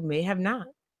that you may have not.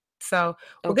 So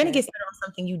we're going to get started on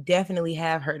something you definitely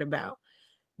have heard about.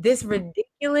 This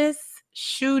ridiculous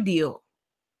shoe deal.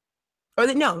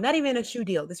 No, not even a shoe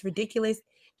deal. This ridiculous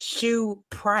shoe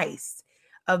price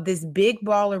of this big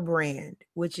baller brand,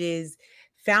 which is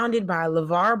founded by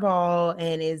LeVar Ball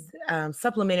and is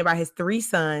supplemented by his three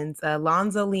sons,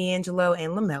 Lonzo, LiAngelo,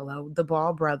 and LaMelo, the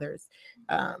Ball brothers.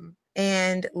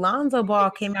 And Lonzo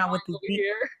Ball came out with the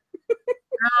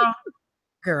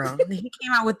girl. He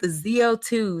came out with the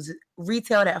ZO2s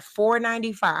retailed at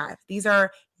 $4.95. These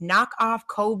are knockoff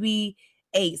Kobe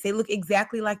 8s. They look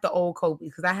exactly like the old Kobe's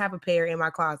because I have a pair in my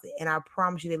closet and I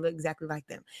promise you they look exactly like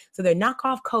them. So they're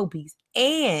knockoff Kobe's,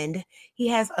 and he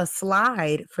has a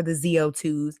slide for the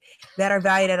ZO2s that are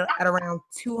valued at around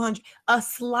 200. A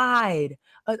slide.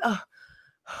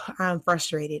 I'm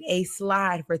frustrated. A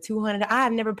slide for 200. I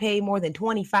have never paid more than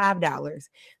 $25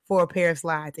 for a pair of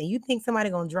slides. And you think somebody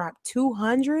gonna drop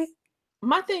 200?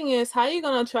 My thing is, how are you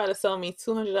gonna try to sell me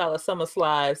 $200 summer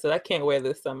slides that I can't wear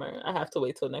this summer? I have to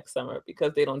wait till next summer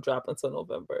because they don't drop until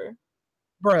November.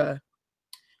 Bruh.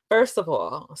 First of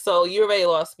all, so you already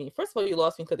lost me. First of all, you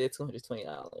lost me because they're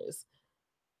 $220.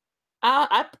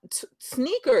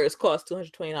 Sneakers cost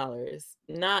 $220,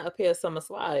 not a pair of summer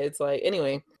slides. Like,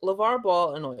 anyway, LeVar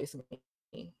Ball annoys me.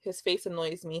 His face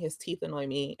annoys me. His teeth annoy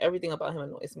me. Everything about him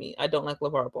annoys me. I don't like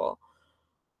LeVar Ball.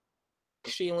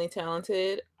 Extremely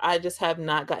talented. I just have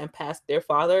not gotten past their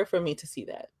father for me to see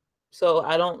that. So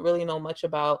I don't really know much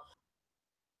about.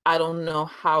 I don't know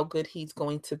how good he's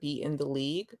going to be in the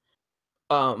league.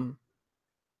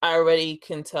 I already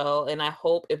can tell, and I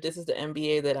hope if this is the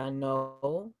NBA that I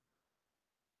know,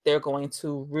 they're going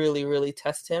to really, really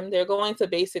test him. They're going to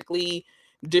basically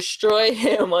destroy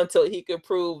him until he can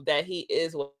prove that he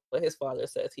is what his father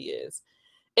says he is.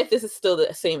 If this is still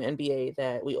the same NBA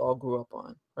that we all grew up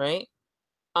on, right?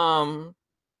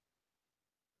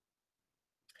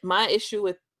 My issue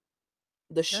with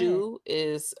the shoe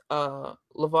is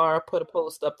LeVar put a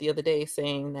post up the other day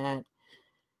saying that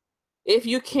if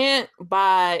you can't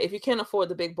afford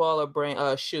the big baller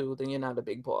brand shoe, then you're not a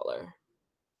big baller.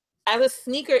 As a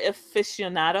sneaker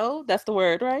aficionado, that's the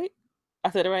word, right?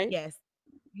 I said it right? Yes.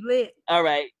 You lit. All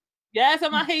right. Yes,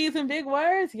 am I using big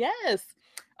words? Yes.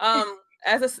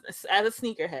 As a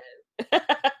sneakerhead.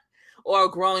 Or a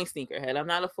growing sneakerhead. I'm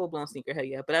not a full-blown sneakerhead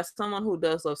yet, but as someone who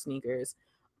does love sneakers,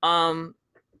 them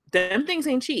things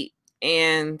ain't cheap.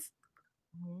 And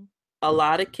a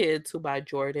lot of kids who buy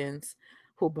Jordans,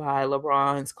 who buy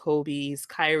LeBrons, Kobe's,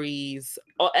 Kyrie's,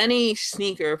 or any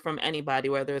sneaker from anybody,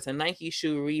 whether it's a Nike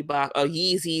shoe, Reebok, or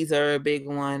Yeezys are a big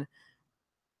one.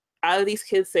 All of these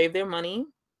kids save their money.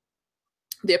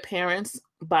 Their parents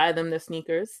buy them the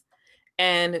sneakers.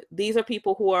 And these are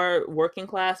people who are working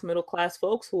class, middle class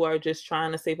folks who are just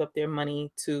trying to save up their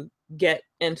money to get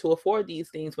and to afford these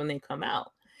things when they come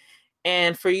out.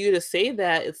 And for you to say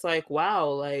that, it's like, wow,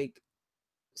 like,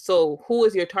 so who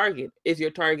is your target? Is your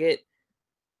target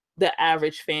the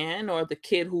average fan or the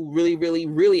kid who really, really,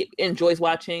 really enjoys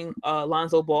watching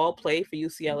Lonzo Ball play for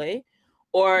UCLA?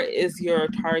 Or is your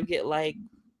target like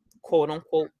quote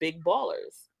unquote big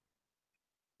ballers?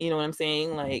 You know what I'm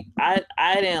saying? Like, I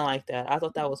didn't like that. I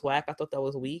thought that was whack. I thought that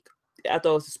was weak. I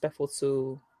thought it was disrespectful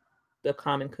to the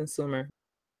common consumer.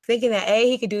 Thinking that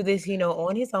he could do this,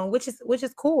 on his own, which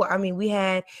is cool. I mean, we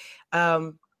had,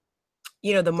 the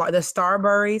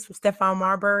Starburys from Stephon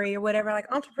Marbury or whatever, like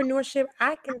entrepreneurship.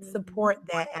 I can support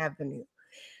that avenue,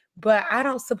 but I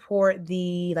don't support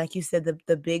the, like you said,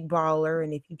 the big baller.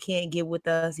 And if you can't get with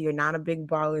us, you're not a big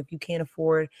baller. If you can't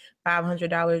afford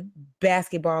 $500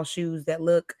 basketball shoes that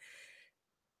look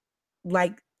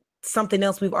like something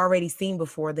else we've already seen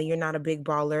before, then you're not a big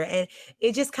baller. And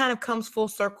it just kind of comes full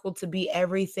circle to be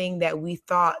everything that we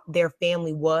thought their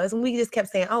family was. And we just kept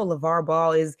saying, oh, LeVar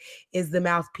Ball is the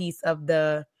mouthpiece of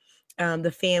the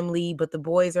family, but the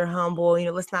boys are humble.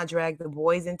 Let's not drag the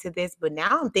boys into this. But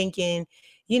now I'm thinking,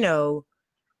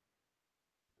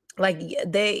 like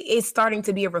it's starting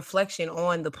to be a reflection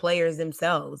on the players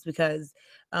themselves, because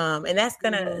and that's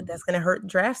gonna hurt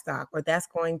draft stock, or that's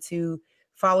going to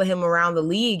follow him around the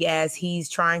league as he's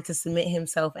trying to cement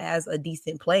himself as a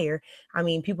decent player. I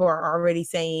mean, people are already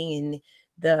saying, and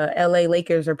the LA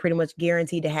Lakers are pretty much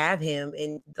guaranteed to have him,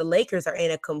 and the Lakers are in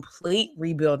a complete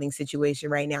rebuilding situation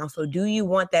right now. So do you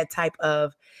want that type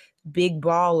of big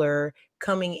baller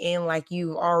coming in like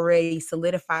you've already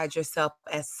solidified yourself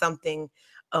as something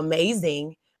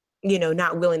amazing,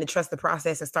 not willing to trust the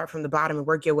process and start from the bottom and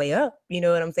work your way up? You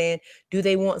know what I'm saying? Do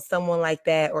they want someone like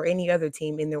that or any other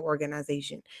team in their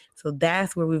organization? So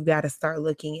that's where we've got to start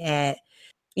looking at,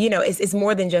 it's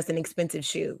more than just an expensive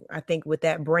shoe. I think with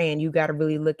that brand, you got to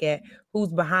really look at who's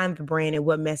behind the brand and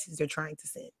what message they're trying to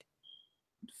send.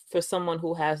 For someone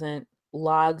who hasn't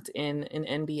logged in an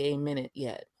NBA minute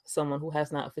yet, someone who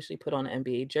has not officially put on an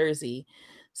NBA jersey,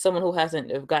 someone who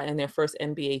hasn't gotten their first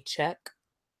NBA check,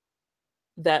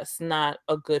 that's not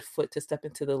a good foot to step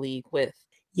into the league with.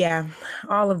 Yeah,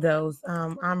 all of those.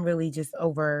 I'm really just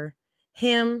over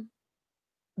him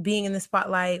being in the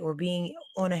spotlight or being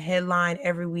on a headline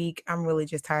every week. I'm really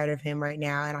just tired of him right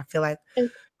now, and I feel like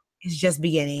it's just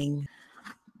beginning.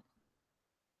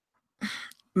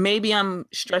 Maybe I'm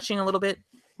stretching a little bit,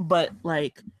 but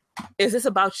like, is this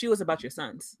about you? Is it about your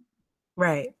sons?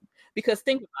 Right. Because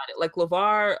think about it. Like,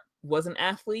 LeVar was an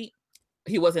athlete.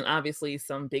 He wasn't obviously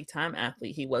some big time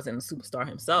athlete. He wasn't a superstar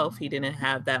himself. He didn't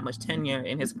have that much tenure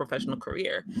in his professional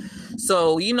career.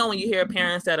 So, when you hear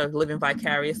parents that are living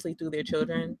vicariously through their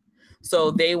children,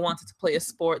 so they wanted to play a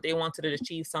sport, they wanted to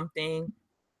achieve something,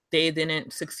 they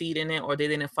didn't succeed in it, or they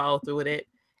didn't follow through with it.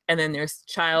 And then their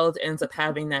child ends up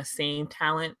having that same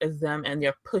talent as them, and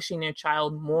they're pushing their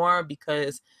child more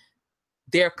because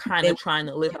they're kind of trying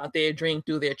to live out their dream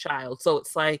through their child. So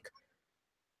it's like,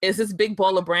 is this big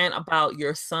baller brand about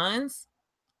your sons?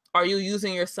 Are you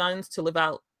using your sons to live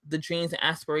out the dreams and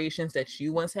aspirations that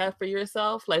you once had for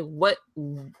yourself? Like,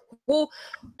 who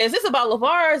is this about?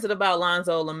 LeVar? Or is it about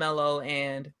Lonzo, LaMelo,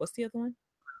 and what's the other one?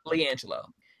 LiAngelo.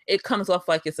 It comes off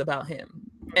like it's about him,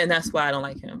 and that's why I don't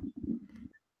like him.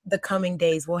 The coming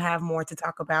days, we'll have more to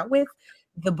talk about with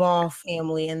the Ball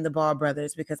family and the Ball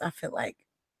brothers, because I feel like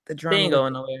the They drama ain't with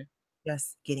going nowhere.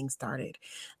 just getting started.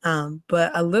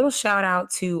 But a little shout out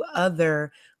to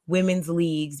other women's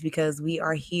leagues, because we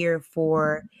are here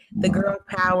for the girl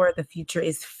power. The future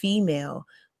is female.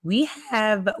 We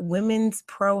have women's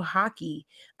pro hockey,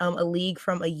 a league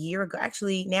from a year ago,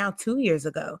 actually now 2 years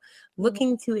ago,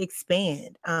 looking to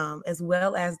expand, as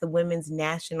well as the women's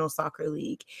national soccer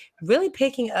league, really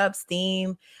picking up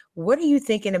steam. What are you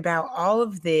thinking about all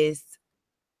of this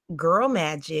girl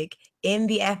magic in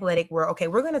the athletic world? Okay,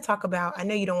 we're going to talk about, I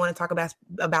know you don't want to talk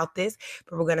about this,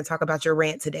 but we're going to talk about your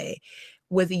rant today.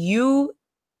 With you,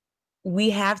 we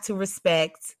have to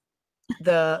respect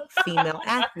the female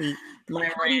athlete.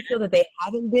 How do you feel that they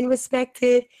haven't been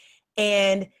respected?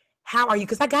 And how are you?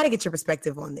 Because I got to get your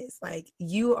perspective on this. Like,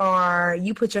 you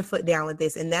put your foot down with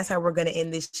this, and that's how we're going to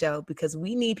end this show, because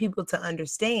we need people to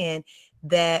understand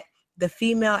that the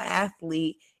female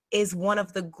athlete is one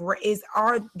of the great,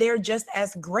 they're just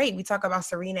as great. We talk about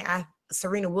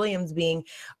Serena Williams being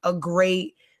a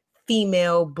great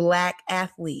female Black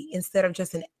athlete, instead of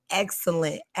just an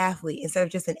excellent athlete, instead of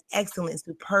just an excellent,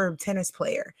 superb tennis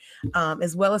player,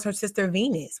 as well as her sister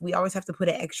Venus. We always have to put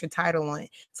an extra title on it.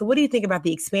 So what do you think about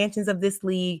the expansions of this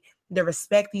league, the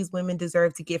respect these women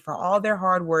deserve to get for all their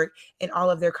hard work and all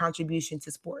of their contribution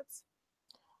to sports?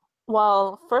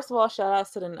 Well, first of all, shout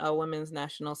outs to the Women's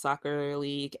National Soccer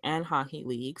League and Hockey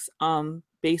Leagues.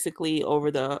 Basically, over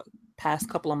the past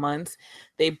couple of months,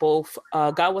 they both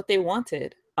got what they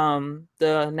wanted.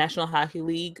 The National Hockey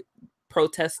League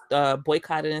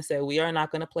boycotted and said, we are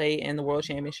not going to play in the World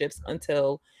Championships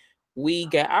until we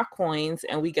get our coins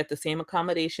and we get the same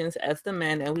accommodations as the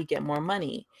men and we get more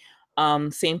money.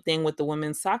 Same thing with the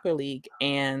Women's Soccer League.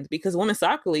 And because Women's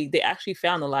Soccer League, they actually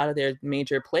found a lot of their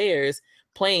major players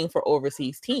playing for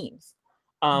overseas teams.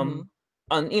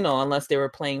 Unless they were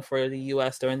playing for the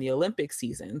US during the Olympic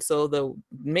season. So the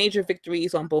major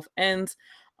victories on both ends.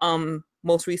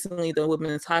 Most recently, the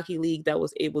Women's Hockey League that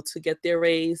was able to get their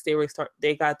raise.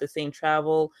 They got the same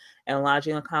travel and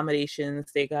lodging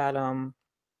accommodations. They got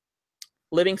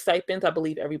living stipends. I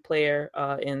believe every player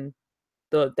in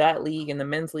that league and the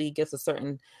men's league gets a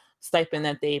certain stipend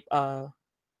that they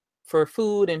for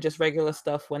food and just regular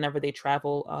stuff whenever they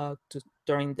travel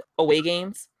during the away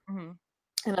games.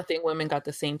 And I think women got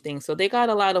the same thing. So they got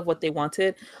a lot of what they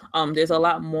wanted. There's a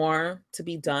lot more to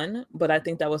be done, but I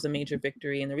think that was a major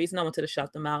victory. And the reason I wanted to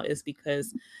shout them out is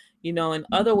because, in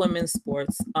other women's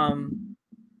sports, and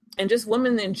just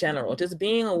women in general, just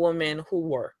being a woman who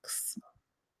works,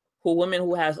 women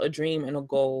who has a dream and a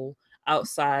goal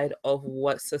outside of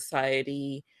what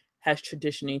society has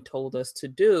traditionally told us to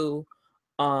do,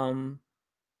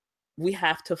 we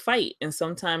have to fight. And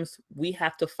sometimes we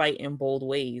have to fight in bold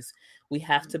ways. We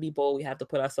have to be bold. We have to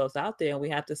put ourselves out there, and we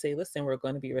have to say, listen, we're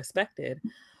going to be respected.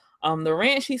 The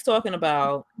rant she's talking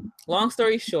about, long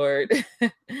story short,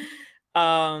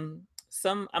 I'm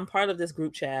part of this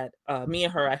group chat. Me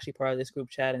and her are actually part of this group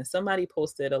chat, and somebody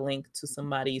posted a link to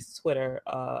somebody's Twitter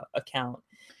account.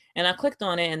 And I clicked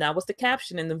on it, and that was the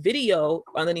caption. And the video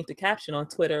underneath the caption on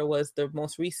Twitter was the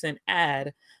most recent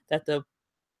ad that the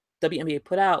WNBA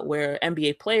put out, where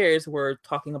NBA players were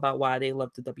talking about why they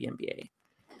love the WNBA.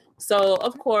 So,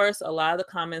 of course, a lot of the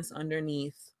comments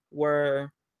underneath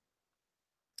were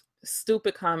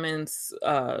stupid comments,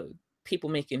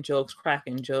 people making jokes,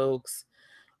 cracking jokes,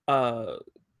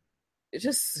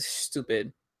 just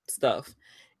stupid stuff.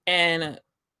 And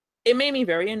it made me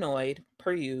very annoyed,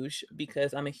 per usual,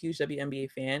 because I'm a huge WNBA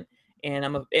fan,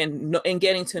 and and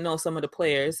getting to know some of the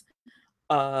players,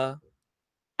 I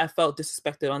felt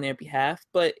disrespected on their behalf,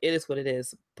 but it is what it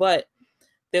is. But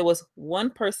there was one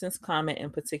person's comment in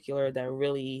particular that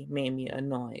really made me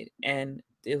annoyed, and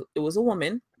it was a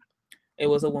woman. It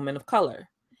was a woman of color,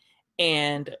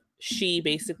 and she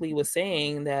basically was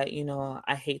saying that,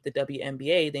 I hate the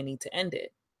WNBA. They need to end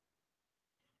it.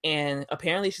 And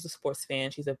apparently she's a sports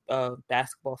fan. She's a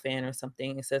basketball fan or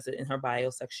something. It says it in her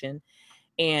bio section.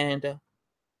 And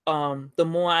the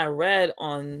more I read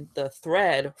on the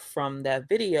thread from that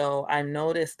video, I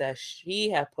noticed that she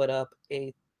had put up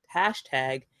a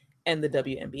hashtag and the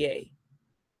WNBA.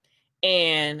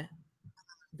 And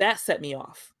that set me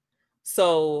off.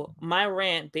 So my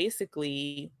rant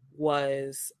basically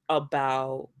was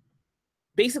about,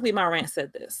 my rant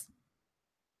said this: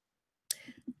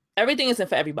 everything isn't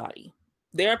for everybody.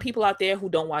 There are people out there who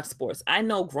don't watch sports. I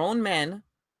know grown men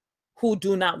who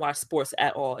do not watch sports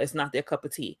at all. It's not their cup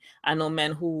of tea. I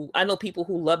know people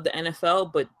who love the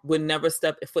NFL but would never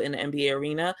step foot in the NBA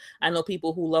arena. I know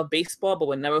people who love baseball but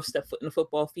would never step foot in the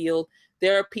football field.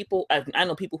 There are people, I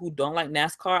know people who don't like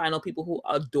NASCAR. I know people who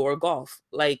adore golf.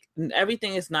 Like,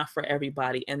 everything is not for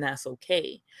everybody, and that's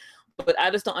okay. But I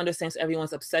just don't understand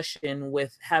everyone's obsession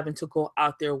with having to go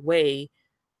out their way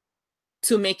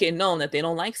to make it known that they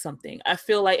don't like something. I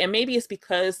feel like, and maybe it's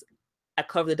because I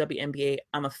cover the WNBA,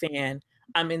 I'm a fan,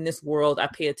 I'm in this world, I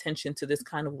pay attention to this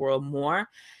kind of world more.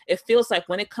 It feels like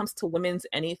when it comes to women's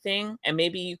anything, and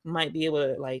maybe you might be able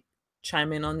to like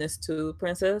chime in on this too,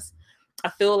 Princess, I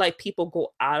feel like people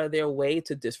go out of their way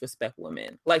to disrespect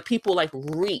women. Like, people like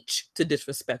reach to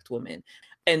disrespect women.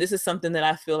 And this is something that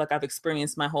I feel like I've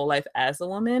experienced my whole life as a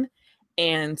woman.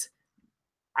 And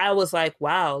I was like,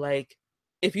 wow, like,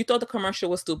 if you thought the commercial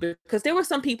was stupid, because there were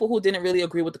some people who didn't really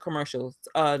agree with the commercials.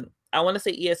 I want to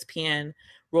say ESPN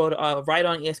wrote, right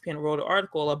on ESPN wrote an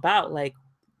article about, like,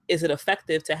 is it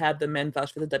effective to have the men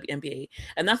vouch for the WNBA?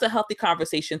 And that's a healthy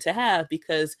conversation to have,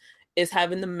 because it's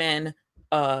having the men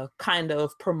kind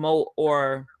of promote,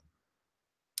 or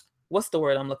what's the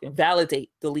word I'm looking, validate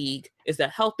the league. Is that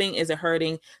helping? Is it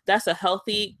hurting? That's a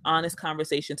healthy, honest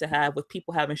conversation to have with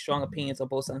people having strong opinions on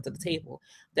both sides of the table.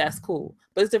 That's cool.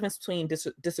 But there's a difference between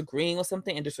disagreeing with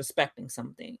something and disrespecting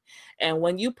something. And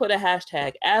when you put a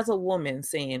hashtag as a woman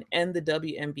saying end the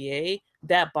WNBA,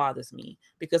 that bothers me,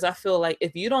 because I feel like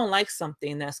if you don't like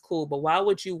something, that's cool. But why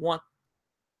would you want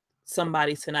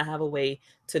somebody to not have a way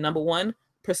to, number one,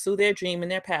 pursue their dream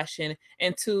and their passion,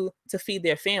 and two, to feed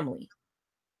their family?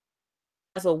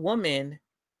 As a woman,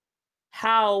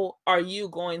 how are you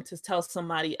going to tell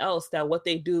somebody else that what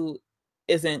they do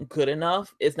isn't good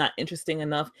enough, is not interesting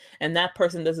enough, and that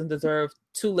person doesn't deserve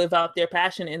to live out their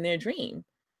passion and their dream?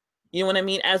 You know what I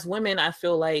mean? As women, I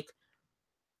feel like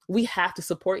we have to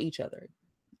support each other.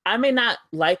 I may not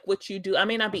like what you do. I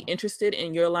may not be interested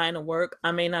in your line of work.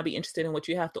 I may not be interested in what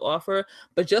you have to offer,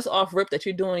 but just off rip that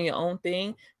you're doing your own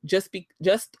thing, just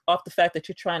off the fact that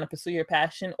you're trying to pursue your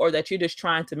passion, or that you're just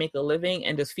trying to make a living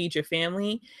and just feed your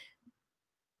family,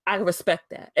 I respect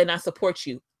that and I support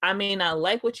you. I may not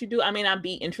like what you do. I may not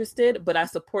be interested, but I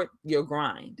support your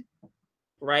grind,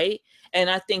 right?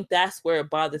 And I think that's where it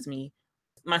bothers me.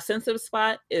 My sensitive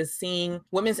spot is seeing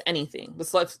women's anything.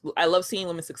 I love seeing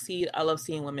women succeed. I love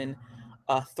seeing women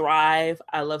thrive.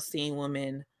 I love seeing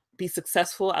women be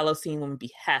successful. I love seeing women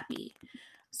be happy.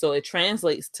 So it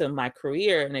translates to my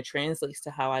career, and it translates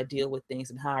to how I deal with things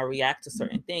and how I react to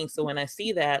certain things. So when I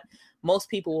see that, most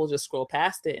people will just scroll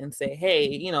past it and say,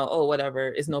 hey, oh, whatever,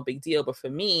 it's no big deal. But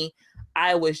for me,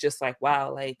 I was just like,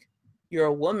 wow, like, you're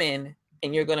a woman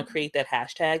and you're going to create that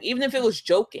hashtag. Even if it was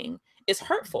joking, it's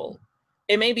hurtful.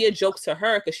 It may be a joke to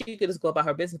her because she could just go about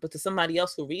her business, but to somebody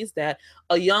else who reads that,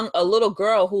 a little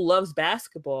girl who loves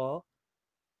basketball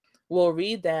will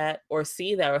read that or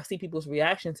see people's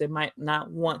reactions and might not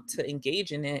want to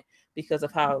engage in it because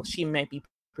of how she might be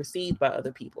perceived by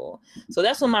other people. So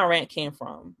that's where my rant came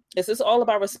from. It's just all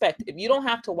about respect. If you don't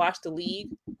have to watch the league,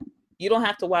 you don't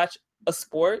have to watch a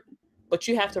sport, but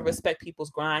you have to respect people's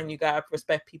grind. You got to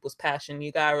respect people's passion.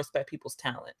 You got to respect people's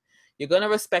talent. You're going to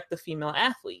respect the female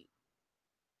athlete.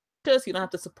 You don't have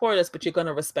to support us, but you're going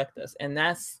to respect us. And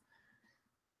that's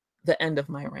the end of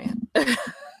my rant.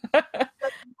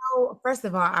 First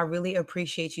of all, I really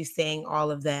appreciate you saying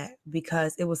all of that,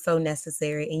 because it was so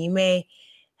necessary. And you may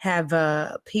have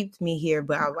peeped me here,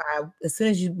 but I as soon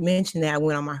as you mentioned that, I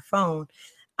went on my phone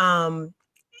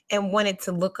and wanted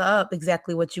to look up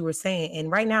exactly what you were saying.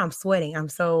 And right now I'm sweating. I'm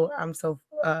so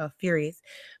furious,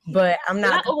 but I'm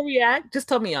not. Did I overreact? Just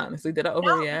tell me honestly. Did I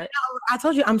overreact? No, I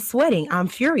told you I'm sweating. I'm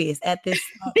furious at this.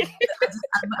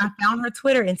 I found her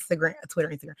Instagram.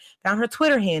 Found her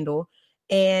Twitter handle,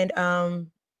 and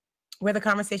where the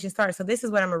conversation started. So this is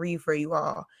what I'm gonna read for you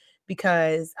all,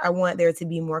 because I want there to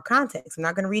be more context. I'm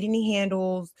not gonna read any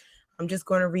handles. I'm just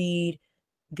gonna read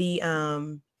the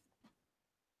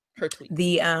her tweets.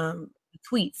 The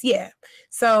tweets. Yeah.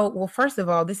 So, well, first of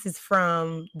all, this is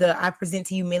from the I Present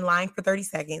to You Men Lying for 30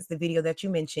 Seconds, the video that you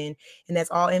mentioned. And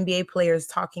that's all NBA players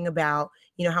talking about,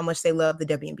 how much they love the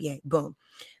WNBA. Boom.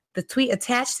 The tweet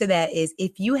attached to that is,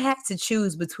 if you had to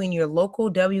choose between your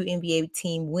local WNBA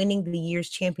team winning the year's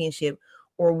championship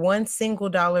or one single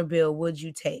dollar bill, would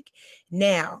you take?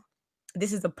 Now,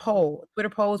 this is a poll, Twitter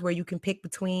polls, where you can pick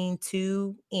between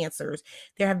two answers.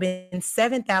 There have been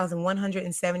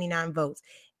 7,179 votes,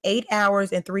 8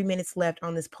 hours and 3 minutes left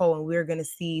on this poll, and we're going to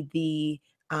see the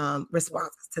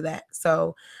responses to that.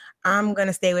 So I'm going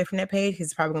to stay away from that page because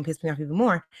it's probably going to piss me off even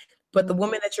more. But the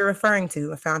woman that you're referring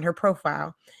to, I found her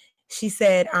profile. She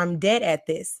said, "I'm dead at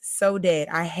this. So dead.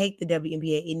 I hate the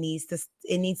WNBA.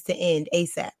 It needs to end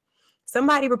ASAP."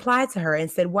 Somebody replied to her and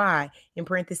said, "Why?" In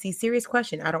parentheses, serious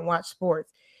question. I don't watch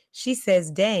sports. She says,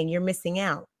 "Dang, you're missing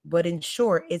out." But in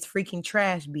short, it's freaking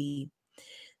trash, B.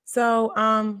 So,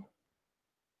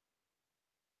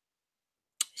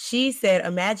 she said,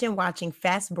 "Imagine watching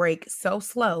Fast Break so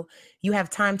slow you have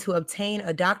time to obtain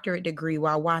a doctorate degree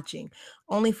while watching,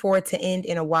 only for it to end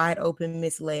in a wide open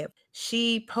missed layup."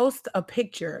 She posts a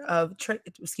video of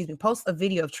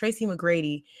Tracy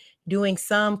McGrady doing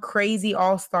some crazy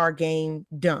all-star game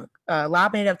dunk,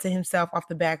 lobbing it up to himself off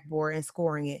the backboard and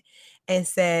scoring it, and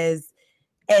says,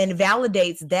 and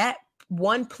validates that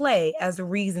one play as a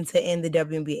reason to end the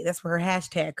WNBA. That's where her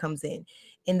hashtag comes in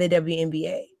the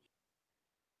WNBA.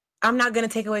 I'm not going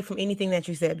to take away from anything that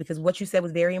you said because what you said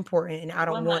was very important, and I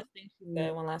don't want.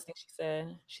 One last thing she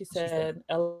said. She said,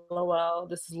 "LOL,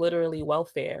 this is literally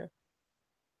welfare.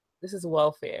 This is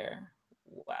welfare."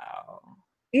 Wow.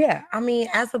 Yeah, I mean,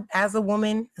 as a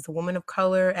woman of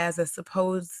color, as a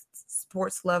supposed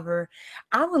sports lover,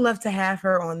 I would love to have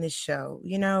her on this show.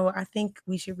 You know, I think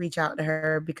we should reach out to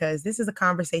her because this is a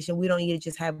conversation we don't need to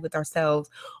just have with ourselves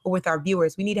or with our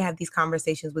viewers. We need to have these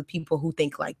conversations with people who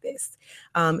think like this,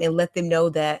 and let them know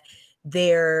that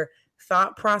their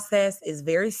thought process is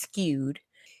very skewed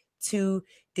to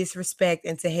disrespect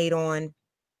and to hate on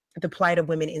the plight of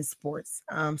women in sports.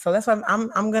 So that's why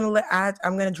I'm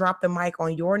gonna drop the mic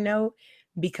on your note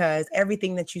because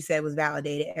everything that you said was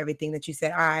validated. Everything that you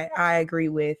said, I agree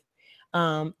with.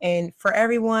 And for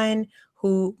everyone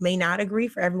who may not agree,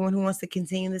 for everyone who wants to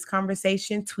continue this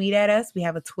conversation, tweet at us. We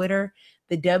have a Twitter,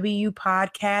 the W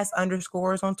Podcast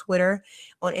 _ on Twitter.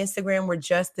 On Instagram, we're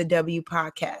just the W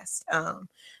Podcast.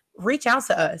 Reach out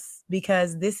to us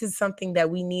because this is something that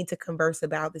we need to converse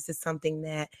about. This is something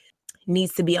that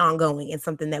needs to be ongoing and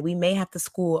something that we may have to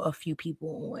school a few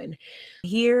people on.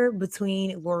 Here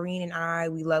between Laureen and I,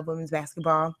 we love women's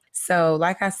basketball. So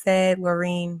like I said,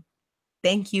 Laureen,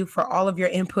 thank you for all of your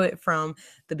input from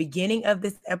the beginning of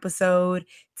this episode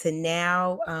to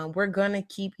now. We're going to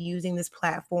keep using this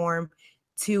platform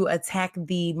to attack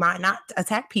not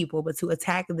attack people, but to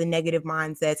attack the negative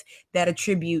mindsets that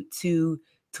attribute to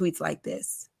tweets like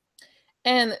this.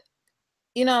 And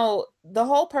you know, the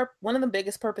whole one of the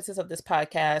biggest purposes of this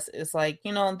podcast is like,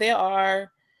 you know, there are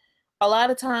a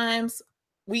lot of times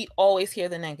we always hear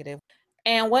the negative.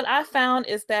 And what I found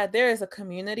is that there is a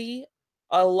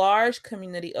large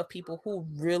community of people who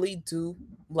really do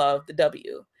love the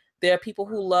W. There are people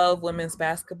who love women's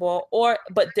basketball,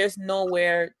 but there's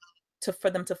nowhere for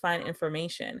them to find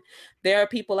information. There are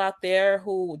people out there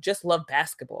who just love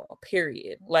basketball,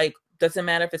 period. Like, doesn't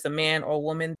matter if it's a man or a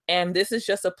woman. And this is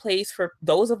just a place for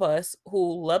those of us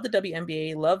who love the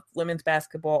WNBA, love women's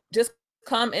basketball, just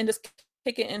come and just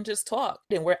kick it and just talk.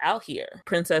 And we're out here.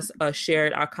 Princess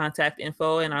shared our contact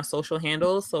info and our social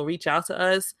handles, so reach out to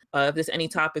us. If there's any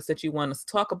topics that you want us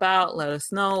to talk about, let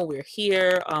us know. We're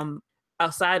here.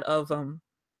 Outside of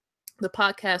the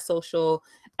podcast social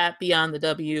at Beyond the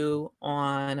W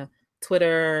on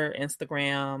Twitter,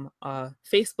 Instagram,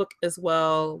 Facebook as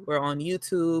well. We're on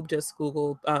YouTube. Just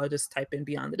just type in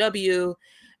Beyond the W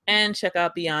and check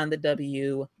out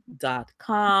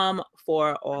beyondthew.com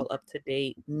for all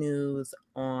up-to-date news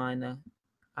on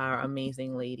our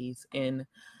amazing ladies in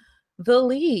the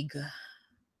league.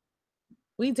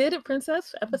 We did it,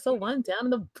 Princess. Episode 1 down in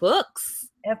the books.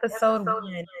 Episode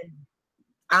 1.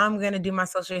 I'm gonna do my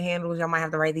social handles. Y'all might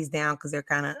have to write these down because they're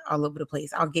kind of all over the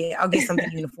place. I'll get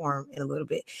something uniform in a little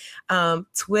bit.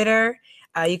 Twitter,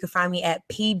 you can find me at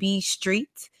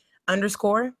PB_Street_.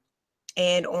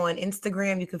 And on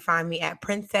Instagram, you can find me at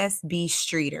Princess B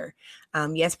Streeter.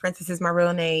 Yes, Princess is my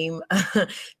real name.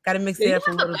 Got to mix it up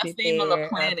a little bit there.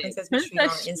 Princess B Streeter on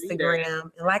Instagram.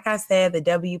 And like I said, the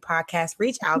W Podcast,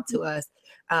 reach out to us.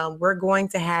 We're going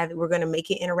to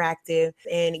make it interactive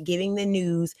and giving the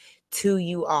news to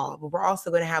you all. But we're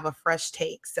also going to have a fresh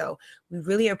take. So we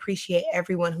really appreciate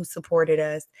everyone who supported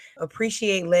us.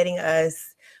 Appreciate letting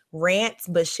us rant,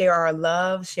 but share our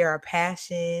love, share our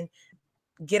passion,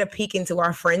 get a peek into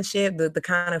our friendship, the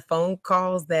kind of phone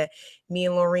calls that me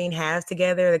and Laureen have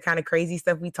together, the kind of crazy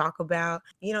stuff we talk about.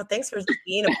 You know, thanks for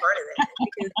being a part of that.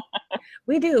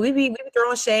 Because we be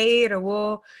throwing shade, or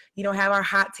we'll, you know, have our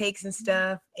hot takes and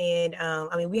stuff. And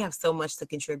I mean, we have so much to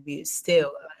contribute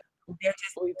still.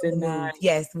 We did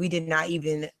not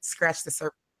even scratch the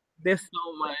surface. There's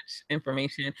so much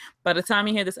information. By the time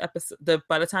you hear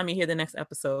the next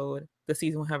episode, the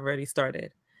season will have already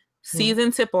started.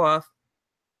 Season tip-off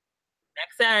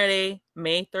next Saturday,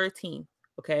 May 13th.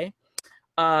 Okay.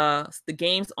 The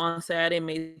game's on Saturday,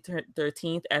 May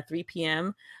 13th at 3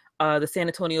 p.m. The San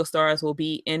Antonio Stars will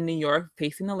be in New York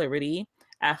facing the Liberty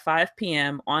at 5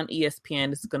 p.m. on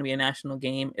ESPN. This is going to be a national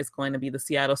game. It's going to be the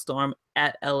Seattle Storm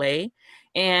at LA.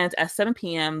 And at 7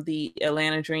 p.m., the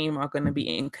Atlanta Dream are going to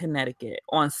be in Connecticut.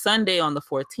 On Sunday, on the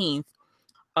 14th,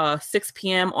 6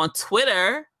 p.m. on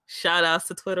Twitter, shout outs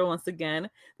to Twitter once again,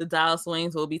 the Dallas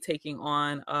Wings will be taking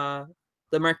on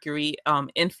the Mercury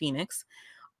in Phoenix.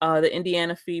 The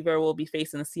Indiana Fever will be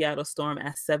facing the Seattle Storm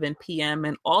at 7 p.m.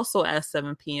 And also at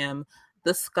 7 p.m.,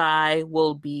 the Sky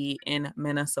will be in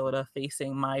Minnesota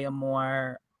facing Maya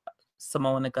Moore,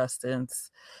 Simone Augustus,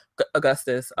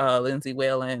 Lindsay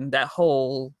Whalen, that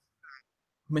whole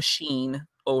machine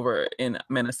over in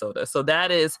Minnesota. So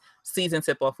that is season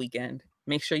tip-off weekend.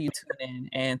 Make sure you tune in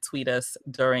and tweet us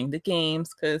during the games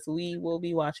because we will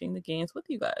be watching the games with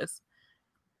you guys.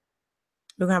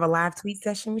 We're gonna have a live tweet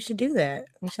session. We should do that.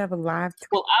 We should have a live tweet.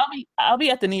 Well, I'll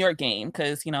be at the New York game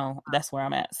because that's where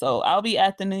I'm at. So I'll be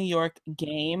at the New York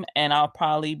game, and I'll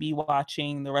probably be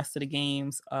watching the rest of the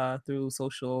games through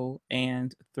social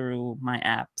and through my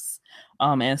apps.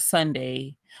 And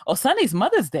Sunday's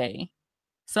Mother's Day.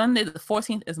 Sunday the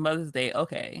 14th is Mother's Day.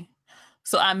 Okay,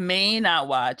 so I may not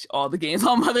watch all the games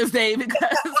on Mother's Day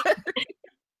because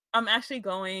I'm actually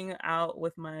going out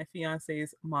with my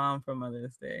fiance's mom for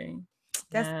Mother's Day.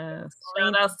 Yes.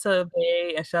 Shout outs to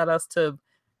Bay and shout outs to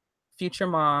future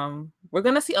mom. We're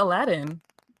gonna see Aladdin.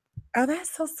 Oh,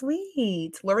 that's so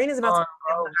sweet. Lorena's about to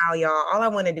come out, y'all. All I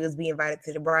want to do is be invited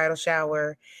to the bridal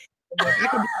shower.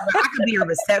 I could be a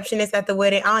receptionist at the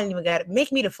wedding. I don't even got to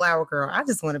make me the flower girl. I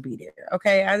just want to be there.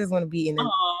 Okay, I just want to be in there.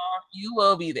 You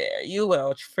will be there. You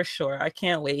will for sure. I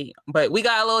can't wait. But we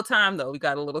got a little time though. We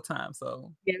got a little time.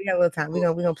 So yeah, we got a little time. We're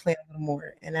gonna plan a little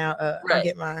more, and I'll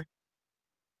get my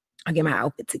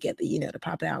outfit together, to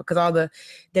pop out because all the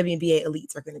WNBA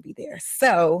elites are going to be there.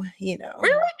 So,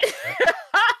 Really?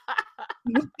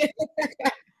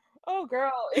 Oh,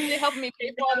 girl, if they're helping me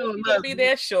pay for it, to be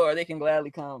there, sure, they can gladly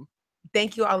come.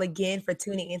 Thank you all again for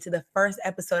tuning into the first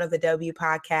episode of the W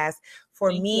Podcast.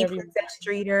 For me, Princess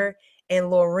Streeter, and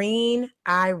Laureen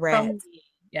Irat.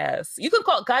 Yes, you can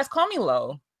call me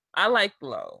Lo. I like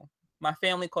Lo. My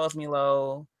family calls me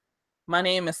Lo. My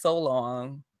name is so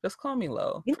long. Just call me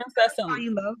Lo.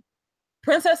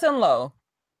 Princess and Lo.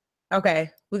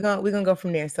 Okay, we're gonna go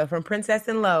from there. So from Princess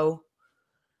and Lo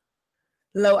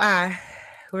I,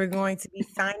 we're going to be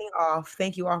signing off.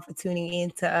 Thank you all for tuning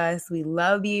in to us. We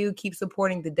love you. Keep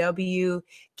supporting the W.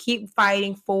 Keep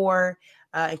fighting for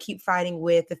and keep fighting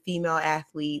with the female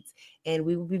athletes. And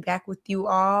we will be back with you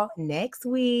all next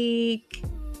week.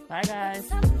 Bye, guys.